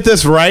don't get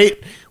this right,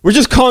 we're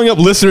just calling up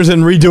listeners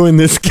and redoing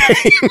this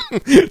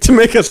game to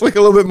make us look a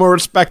little bit more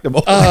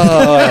respectable.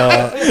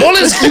 Well,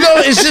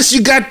 it's just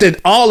you got the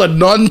all or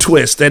none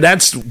twist, and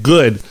that's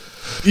good.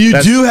 You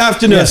That's- do have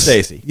to know Yes.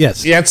 Stacy.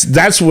 Yes.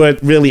 That's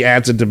what really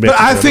adds a dimension.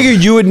 But I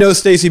figured you would know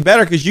Stacy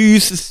better because you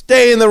used to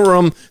stay in the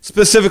room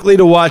specifically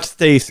to watch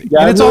Stacy.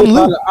 Yeah, And it's on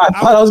loop. I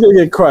thought I was going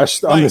to get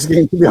crushed on this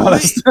game, to be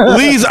honest.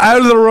 Leaves out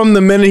of the room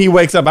the minute he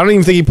wakes up. I don't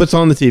even think he puts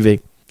on the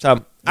TV. So, all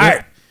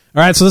right.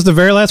 All right, so this is the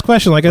very last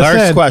question. Like I Last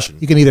said, question.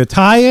 you can either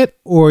tie it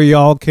or one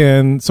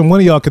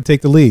of y'all could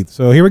take the lead.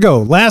 So here we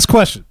go. Last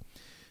question.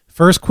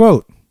 First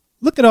quote.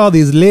 Look at all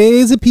these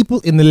lazy people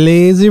in the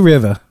lazy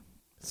river.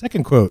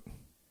 Second quote.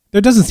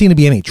 There doesn't seem to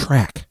be any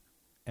track.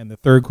 And the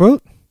third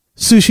quote.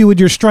 Sushi with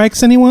your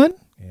strikes, anyone?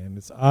 And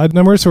it's odd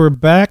numbers, so we're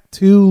back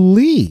to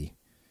Lee.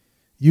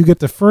 You get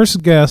the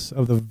first guess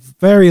of the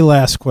very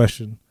last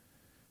question.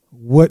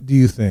 What do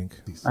you think?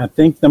 I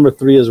think number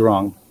 3 is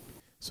wrong.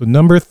 So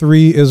number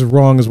 3 is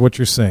wrong is what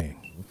you're saying.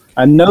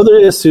 I know there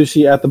is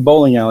sushi at the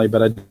bowling alley,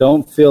 but I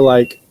feel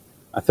like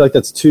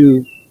that's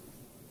too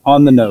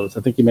on the nose.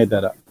 I think you made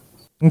that up.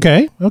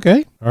 Okay.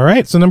 All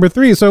right. So number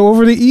 3. So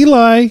over to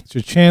Eli. It's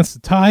your chance to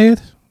tie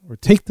it or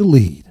take the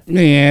lead.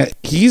 Man,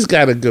 he's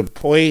got a good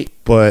point,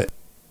 but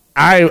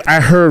I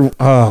heard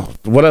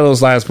one of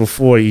those lines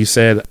before you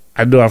said,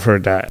 I know I've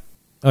heard that.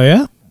 Oh,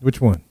 yeah?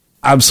 Which one?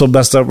 I'm so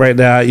messed up right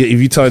now.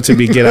 If you tell it to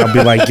me again, I'll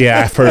be like,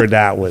 yeah, I've heard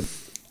that one.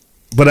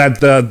 But at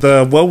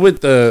the one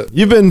with the...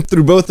 You've been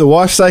through both the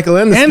wash cycle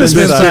and the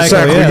spin cycle.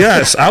 cycle, yeah.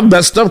 Yes, I'm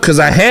messed up because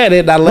I had it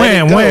and I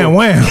let it go.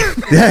 Wham.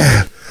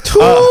 Yeah. Two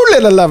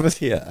little lovers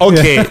here.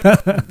 Okay.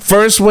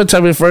 First one,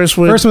 tell me first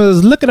one. First one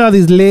is look at all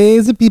these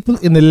lazy people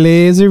in the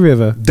lazy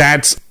river.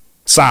 That's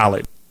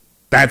solid.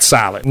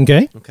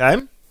 Okay.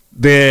 Okay.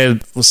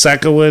 Then the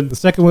second one, The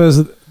second one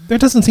is there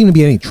doesn't seem to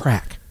be any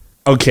track.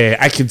 okay,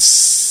 I can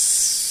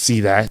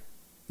see that.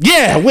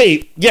 Yeah,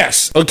 wait,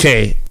 yes,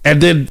 okay.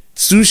 And then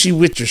sushi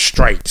with your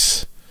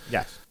strikes.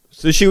 Yes.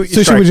 Sushi with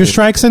your Sushi strikes. with your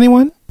strikes,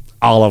 anyone?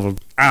 All of them.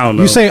 I don't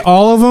know. You say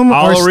all of them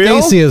All or real?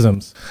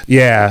 Stacyisms?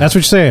 yeah. That's what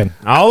you're saying.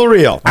 All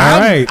real. All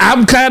right.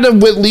 I'm kind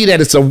of with Lee that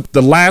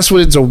the last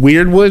one is a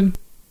weird one,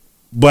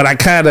 but I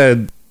kind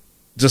of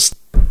just,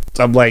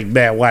 I'm like,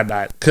 man, why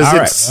not? Because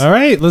All it's All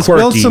right, let's quirky.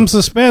 build some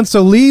suspense.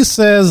 So Lee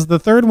says the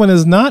third one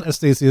is not a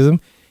Stacyism,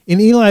 and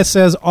Eli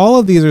says all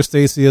of these are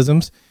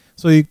Stacyisms.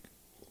 So you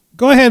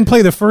go ahead and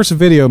play the first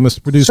video,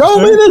 Mr. Producer. Show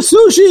me the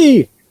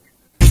sushi!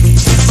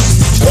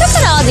 Look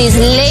at all these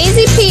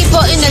lazy people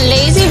in the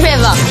lazy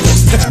river.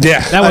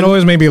 Yeah. That one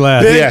always made me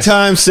laugh. Big Yes.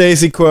 time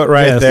Stacy quote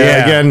right Yes. there.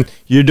 Yeah. Again,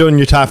 you're doing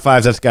your top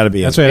 5s. That's got to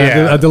be That's it. right.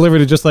 Yeah. I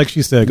delivered it just like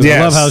she said because I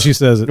Yes. love how she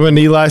says it. When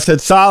Eli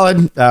said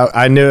solid,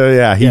 I knew,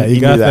 yeah, he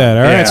You got knew that.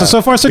 All right. Yeah.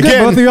 So far, so good.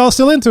 Again, Both of y'all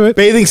still into it.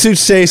 Bathing suit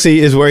Stacy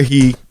is where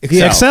he excels.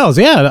 He excels.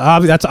 Yeah,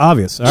 that's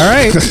obvious. All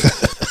right.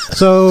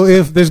 So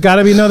if there's got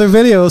to be another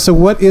video, so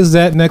what is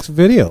that next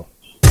video?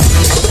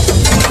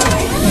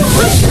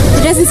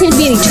 There doesn't seem to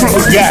be any track.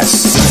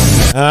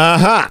 Yes.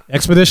 Uh-huh.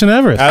 Expedition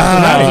Everest.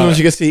 That's when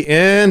you get to the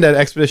end at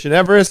Expedition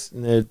Everest,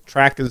 and the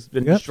track has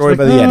been Yep. destroyed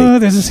by It's the like, Yeti. oh,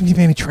 there doesn't seem to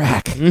be any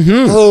track.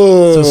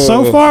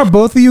 So far,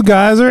 both of you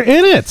guys are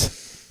in it.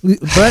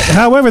 But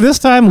however, this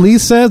time Lee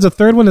says the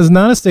third one is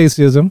not a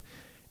Stacyism,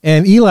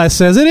 and Eli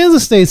says it is a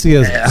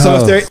Stacyism. So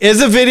if there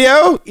is a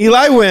video,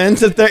 Eli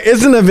wins. If there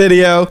isn't a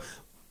video,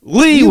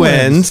 Lee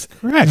wins.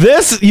 Correct.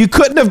 This, you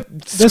couldn't have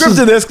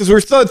scripted this because we're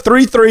still at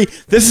 3-3.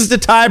 This is the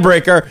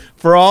tiebreaker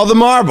for all the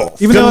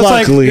marbles. Even though Good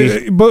it's luck, like,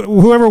 Lee. but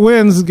whoever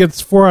wins gets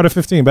 4 out of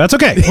 15. But that's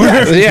okay.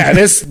 Yeah,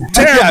 that's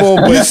terrible.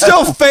 Yes, you But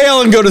still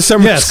fail and go to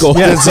summer Yes, school.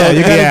 yes, yeah,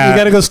 you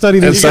got to go study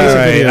the That's all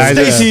right. I-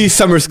 Stacy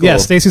summer school. Yeah,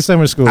 Stacy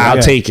Summer School. I'll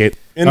yeah. take it.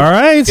 In- All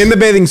right. In the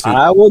bathing suit.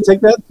 I will take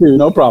that too,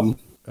 no problem.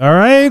 All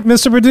right,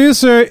 Mr.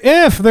 Producer,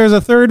 if there's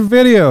a third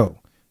video,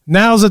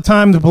 now's the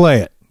time to play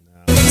it.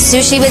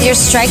 Sushi with your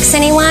strikes,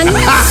 anyone?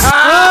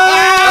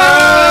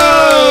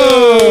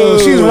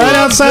 Oh, she's right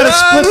outside of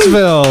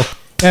Splitsville.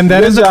 And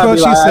that is a quote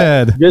she Eli.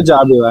 said. Good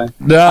job, Eli.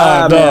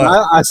 No, Man,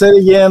 I said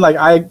again, like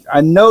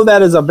I know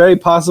that is a very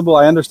possible.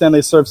 I understand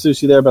they serve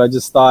sushi there, but I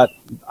just thought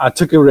I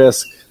took a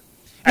risk.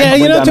 Yeah,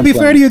 went down to a be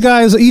flame. fair to you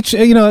guys, each,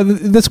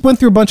 this went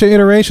through a bunch of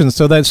iterations.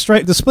 So that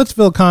the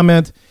Splitsville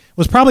comment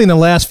was probably in the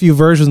last few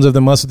versions of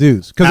the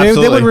must-dos. Because they would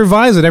Absolutely.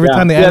 revise it every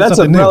time they Yeah, added that's a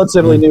something new.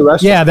 relatively new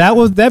restaurant. Yeah,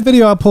 that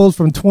video I pulled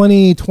from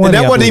 2020. And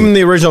that I wasn't believe. even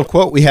the original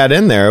quote we had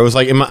in there. It was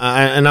like, and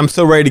I'm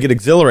so ready to get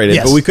exhilarated,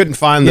 Yes. but we couldn't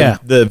find Yeah.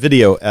 the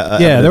video.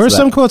 Yeah, there were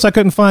some quotes I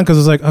couldn't find because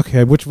it was like,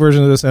 okay, which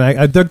version of this? And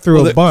I dug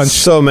through a bunch.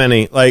 So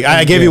many. Like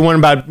I gave you one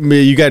about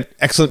you got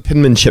excellent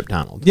penmanship,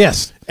 Donald.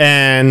 Yes.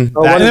 And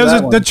Oh, that- what And there is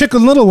was that the one?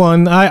 Chicken Little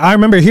one I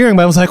remember hearing,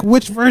 but I was like,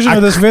 which version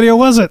of this video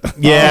was it?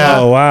 yeah.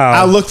 Oh, wow.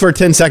 I looked for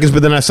 10 seconds,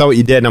 but then I saw what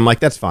you did, and I'm like,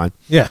 that's fine.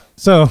 Yeah.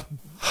 So,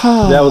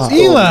 That was cool.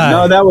 Eli.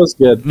 No, that was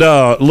good.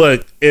 No,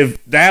 look,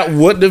 if that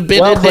wouldn't have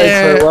been Well in played,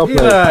 there, sir. Well played.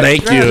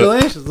 Thank you.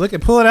 Congratulations. Look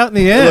at pull it out in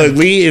the end. look,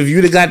 Lee, if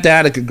you'd have got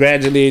that, I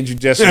congratulate you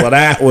just for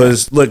that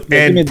was look,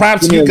 Yeah, and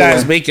props to you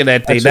guys making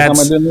that thing. Actually, how am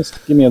I doing this?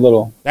 Give me a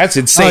little. That's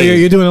Oh, insane.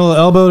 you're doing a little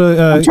elbow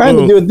to. I'm trying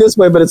to do it this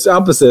way, but it's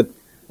opposite.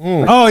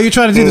 Oh, you're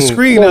trying to do the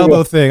screen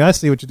elbow thing. I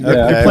see what you're doing.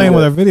 Yeah, You're playing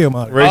with our video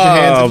monitor. Raise your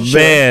hands Oh if you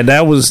man,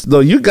 that was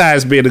you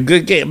guys being a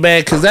good game,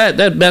 man, because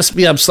that messed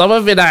me up. Some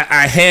of it I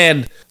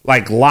had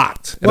like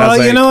locked. And I Well, was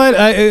you like, know what?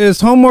 As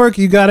homework,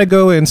 you got to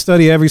go and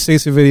study every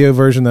Stacey video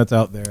version that's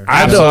out there.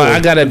 I know I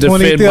got to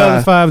defend my.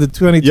 2005 to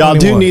 2021. Y'all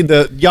do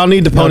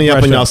need to pony up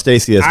on pressure. y'all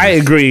Stacey. I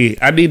agree.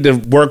 I need to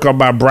work on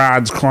my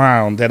bronze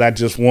crown that I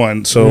just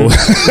won. So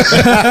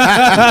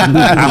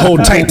I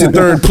hold tight to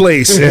third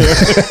place.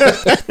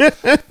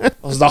 It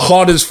was the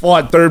hardest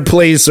fought third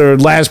place or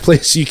last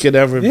place you could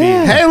ever be.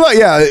 Hey,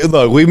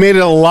 look, we made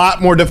it a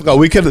lot more difficult.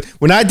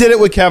 When I did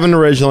it with Kevin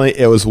originally,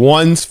 it was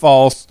one's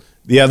false,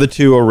 the other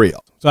two are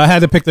real. So I had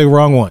to pick the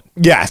wrong one.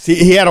 Yes,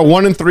 he had a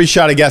 1 in 3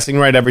 shot of guessing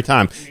right every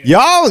time.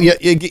 Y'all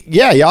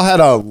had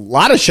a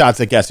lot of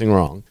shots at guessing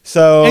wrong.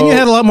 So And you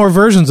had a lot more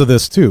versions of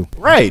this, too.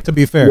 right. To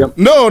be fair.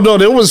 No,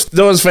 there was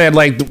fan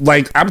like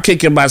I'm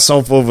kicking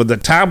myself over the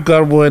Top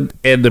Gun one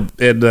and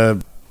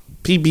the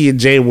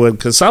PB&J one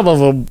because some of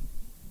them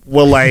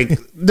were like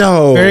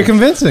no, Very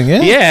convincing,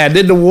 yeah. yeah. And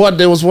then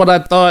there was one I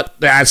thought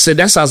I said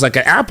that sounds like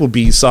an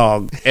Applebee's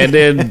song, and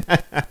then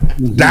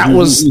that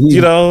was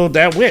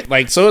that went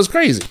like so. It's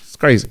crazy. It's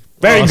crazy.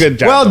 Very good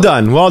job. Well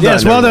done. Well done.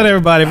 Yes, well done,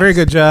 everybody. Very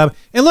good job.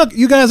 And look,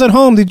 you guys at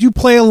home, did you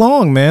play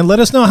along, man? Let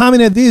us know how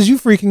many of these you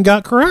freaking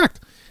got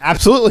correct.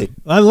 Absolutely.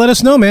 Let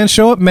us know, man.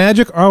 Show up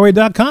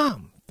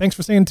magicourway.com. Thanks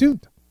for staying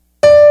tuned.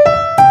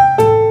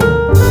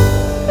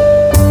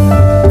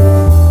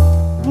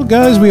 Well,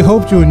 guys, we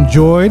hope you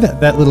enjoyed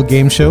that little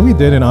game show we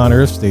did in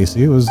honor of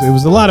Stacey. It was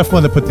a lot of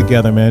fun to put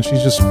together, man.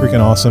 She's just freaking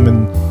awesome,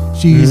 and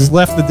she's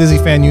left the Disney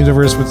fan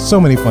universe with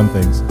so many fun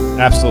things.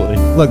 Absolutely.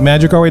 Look,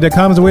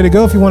 magicourway.com is the way to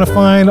go if you want to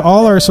find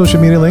all our social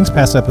media links,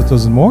 past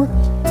episodes, and more.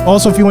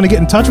 Also, if you want to get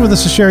in touch with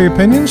us to share your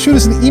opinion, shoot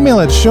us an email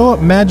at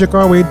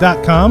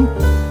show@magicourway.com,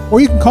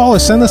 or you can call or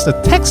send us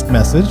a text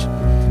message.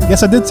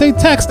 Yes, I did say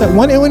text at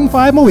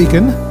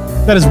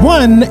 1-815-MOHICAN. That is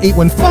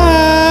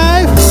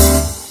 1-815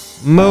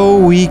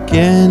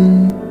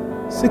 Mohican.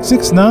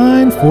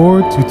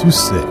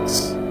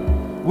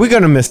 669-4226. We're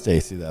going to miss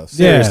Stacey, though.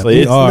 Seriously.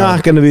 we It's are.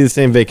 not going to be the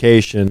same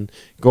vacation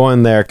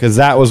going there because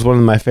that was one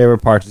of my favorite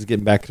parts is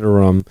getting back to the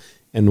room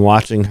and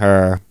watching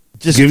her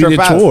just Give you trip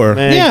the out, tour.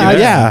 man.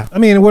 Yeah. I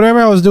mean, whatever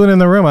I was doing in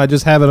the room, I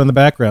just have it on the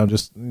background,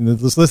 just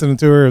listening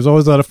to her. It was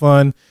always a lot of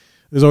fun.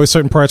 There's always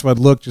certain parts where I'd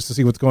look just to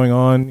see what's going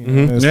on. You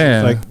know, it's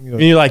Yeah. like, And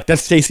you're like,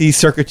 that's Stacey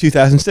circa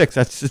 2006.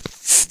 That's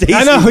Stacey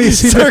I know, you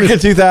see circa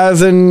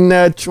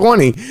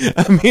 2020.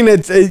 I mean,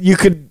 you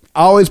could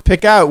always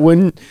pick out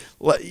when,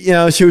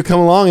 she would come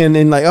along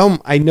and like, oh,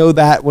 I know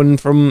that one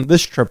from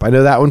this trip. I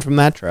know that one from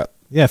that trip.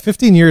 yeah,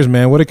 15 years,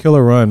 man. What a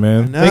killer run,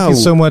 man. I Thank you know.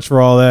 so much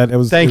for all that. It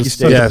was Thank you, such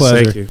Stacey. a Yes,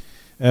 pleasure. thank you.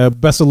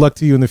 Best of luck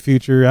to you in the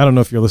future. I don't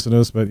know if you're listening to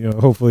this, but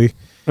hopefully.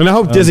 And I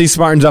hope Disney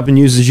smartens up and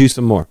uses you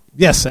some more.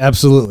 Yes,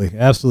 absolutely.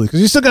 Because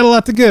you still got a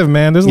lot to give,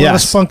 man. There's a lot of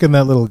Yes. spunk in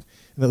that little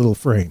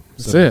frame.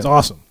 So That's it. It's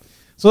awesome.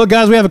 So, look,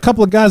 guys, we have a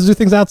couple of guys who do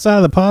things outside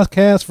of the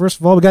podcast. First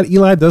of all, we got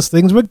Eli does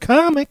things with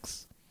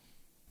comics.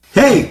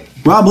 Hey,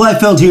 Rob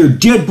Liefeld here.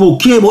 Deadpool,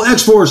 Cable,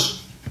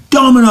 X-Force,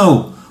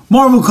 Domino,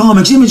 Marvel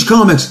Comics, Image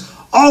Comics,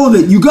 all of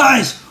it. You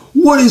guys,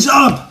 what is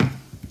up?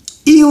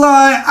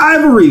 Eli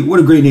Ivory. What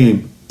a great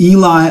name.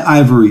 Eli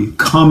Ivory,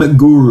 comic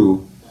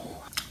guru.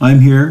 I'm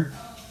here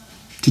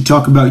to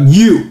talk about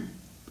you.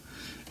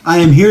 I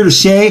am here to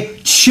say,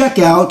 check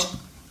out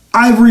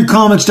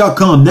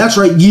ivorycomics.com. That's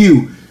right,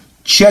 you.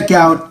 Check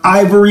out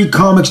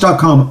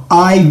ivorycomics.com.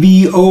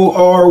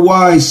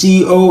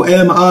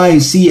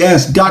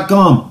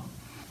 ivorycomics.com.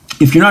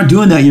 If you're not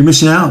doing that, you're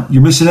missing out.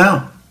 You're missing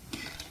out.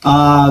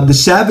 The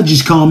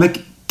Savages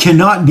comic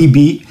cannot be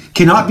beat,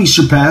 cannot be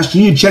surpassed.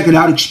 You need to check it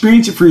out,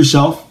 experience it for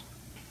yourself,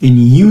 and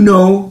you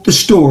know the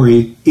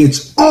story.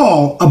 It's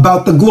all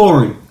about the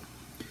glory.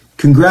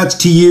 Congrats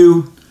to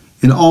you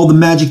and all the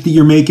magic that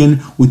you're making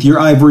with your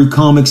Ivory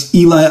Comics.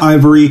 Eli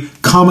Ivory,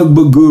 comic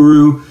book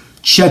guru.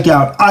 Check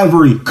out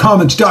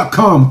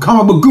ivorycomics.com,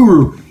 comic book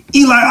guru.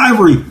 Eli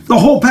Ivory, the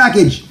whole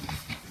package.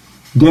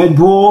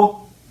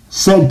 Deadpool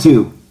said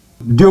to.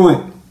 Do it.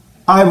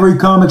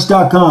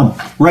 ivorycomics.com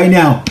right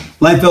now.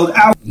 Liefeld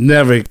out.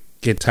 Never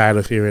get tired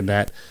of hearing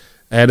that.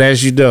 And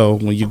as you know,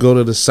 when you go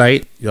to the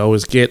site, you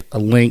always get a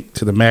link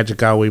to the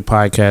Magic Our Way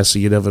podcast so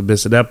you never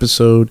miss an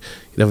episode,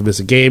 you never miss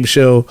a game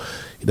show,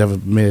 you never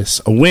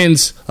miss a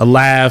wins, a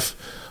laugh,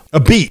 a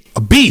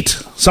beat,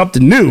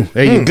 something new.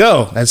 There you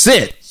go. That's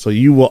it. So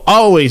you will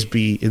always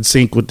be in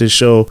sync with this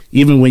show,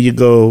 even when you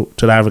go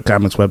to the Ivory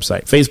Comics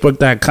website.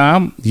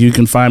 Facebook.com, you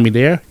can find me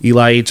there,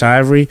 Eli H.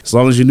 Ivory. As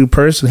long as you're a new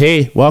person,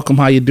 hey, welcome,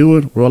 how you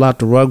doing? Roll out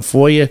the rug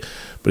for you.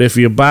 But if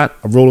you're a bot,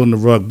 I'm rolling the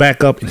rug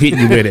back up and hitting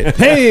you with it.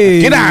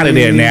 Hey! Get out of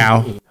there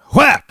now.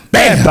 Whap!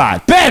 Bad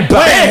bot. Bad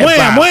bot. Wham, Bad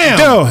wham, bot. wham.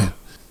 Go.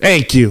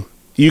 Thank you.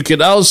 You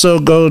can also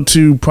go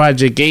to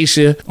Project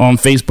Geisha on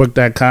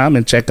Facebook.com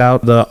and check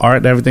out the art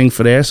and everything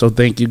for there. So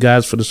thank you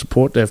guys for the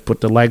support that have put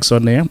the likes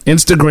on there.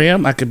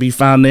 Instagram, I could be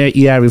found there,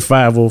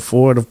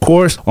 EIRE504. And of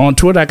course, on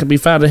Twitter, I could be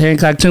found at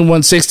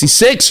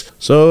Hancock10166.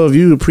 So if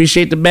you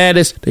appreciate the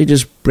baddest, they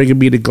just bringing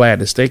me the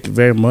gladness. Thank you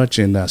very much.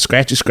 And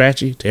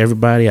scratchy to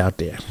everybody out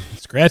there.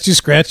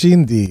 Scratchy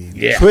indeed.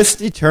 Yeah.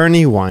 Twisty,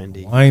 turny,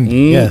 windy.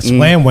 Yes.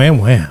 Wham, wham,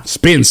 wham.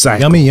 Spin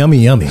cycle. Yummy.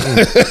 Yummy.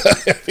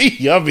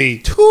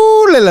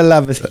 Too little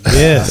lovers.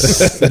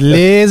 Yes.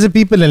 Lazy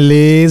people and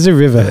lazy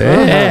river.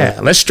 Yeah.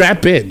 Let's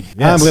strap in.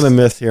 Yes. I'm going to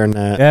miss hearing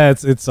that. Yeah,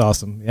 it's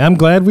awesome. I'm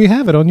glad we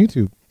have it on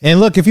YouTube.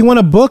 And look, if you want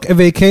to book a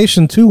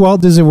vacation to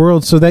Walt Disney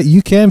World so that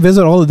you can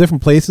visit all the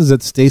different places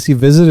that Stacy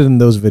visited in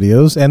those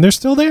videos, and they're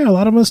still there, a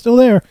lot of them are still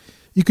there,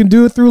 you can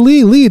do it through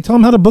Lee. Lee, tell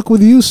them how to book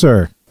with you,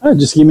 sir. All right,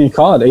 just give me a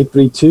call at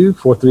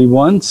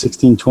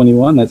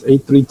 832-431-1621. That's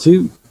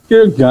 832.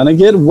 You're gonna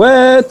get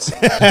wet.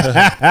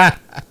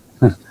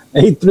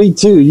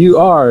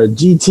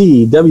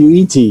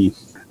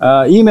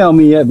 832-URGTWET. Email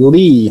me at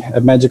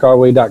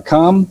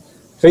lee@magicourway.com.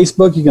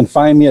 Facebook, you can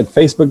find me at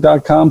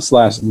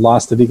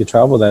facebook.com/Lastovica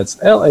Travel. That's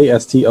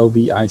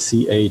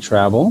LASTOVICA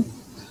Travel.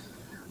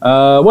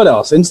 What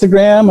else?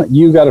 Instagram,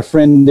 you got a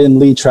friend in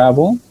Lee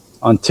Travel.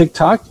 On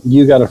TikTok,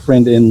 you got a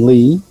friend in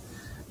Lee.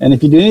 And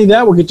if you do any of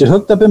that, we'll get you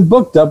hooked up and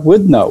booked up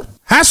with no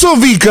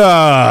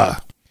Hasselvika.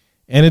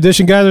 In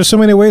addition, guys, there's so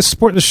many ways to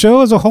support the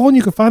show as a whole, and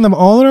you can find them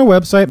all on our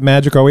website,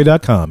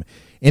 magicourway.com.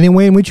 Any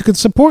way in which you can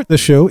support the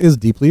show is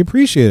deeply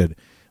appreciated.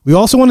 We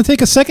also want to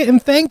take a second and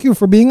thank you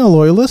for being a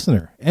loyal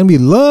listener. And we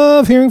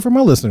love hearing from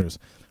our listeners.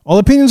 All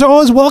opinions are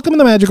always welcome in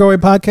the Magic Our Way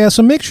podcast,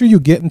 so make sure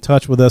you get in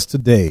touch with us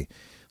today.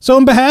 So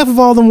on behalf of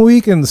all the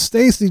Mohicans,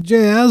 Stacy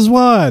J.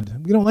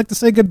 Aswad, we don't like to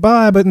say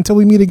goodbye, but until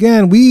we meet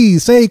again, we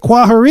say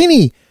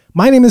Kwaherini.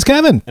 My name is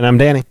Kevin. And I'm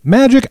Danny.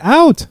 Magic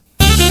out.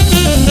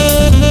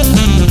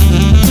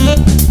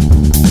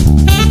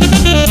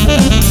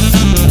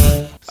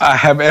 I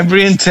have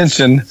every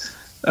intention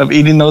of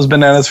eating those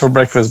bananas for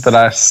breakfast, but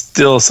I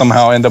still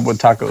somehow end up with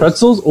tacos.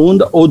 Pretzels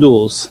und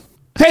Odels.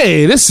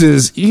 Hey, this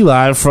is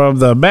Eli from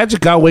the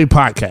Magic Our Way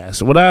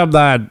podcast. When I'm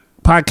not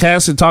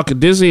podcasting, talking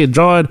Disney, and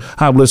drawing,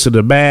 I'm listening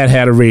to Mad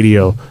Hatter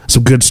Radio.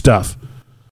 Some good stuff.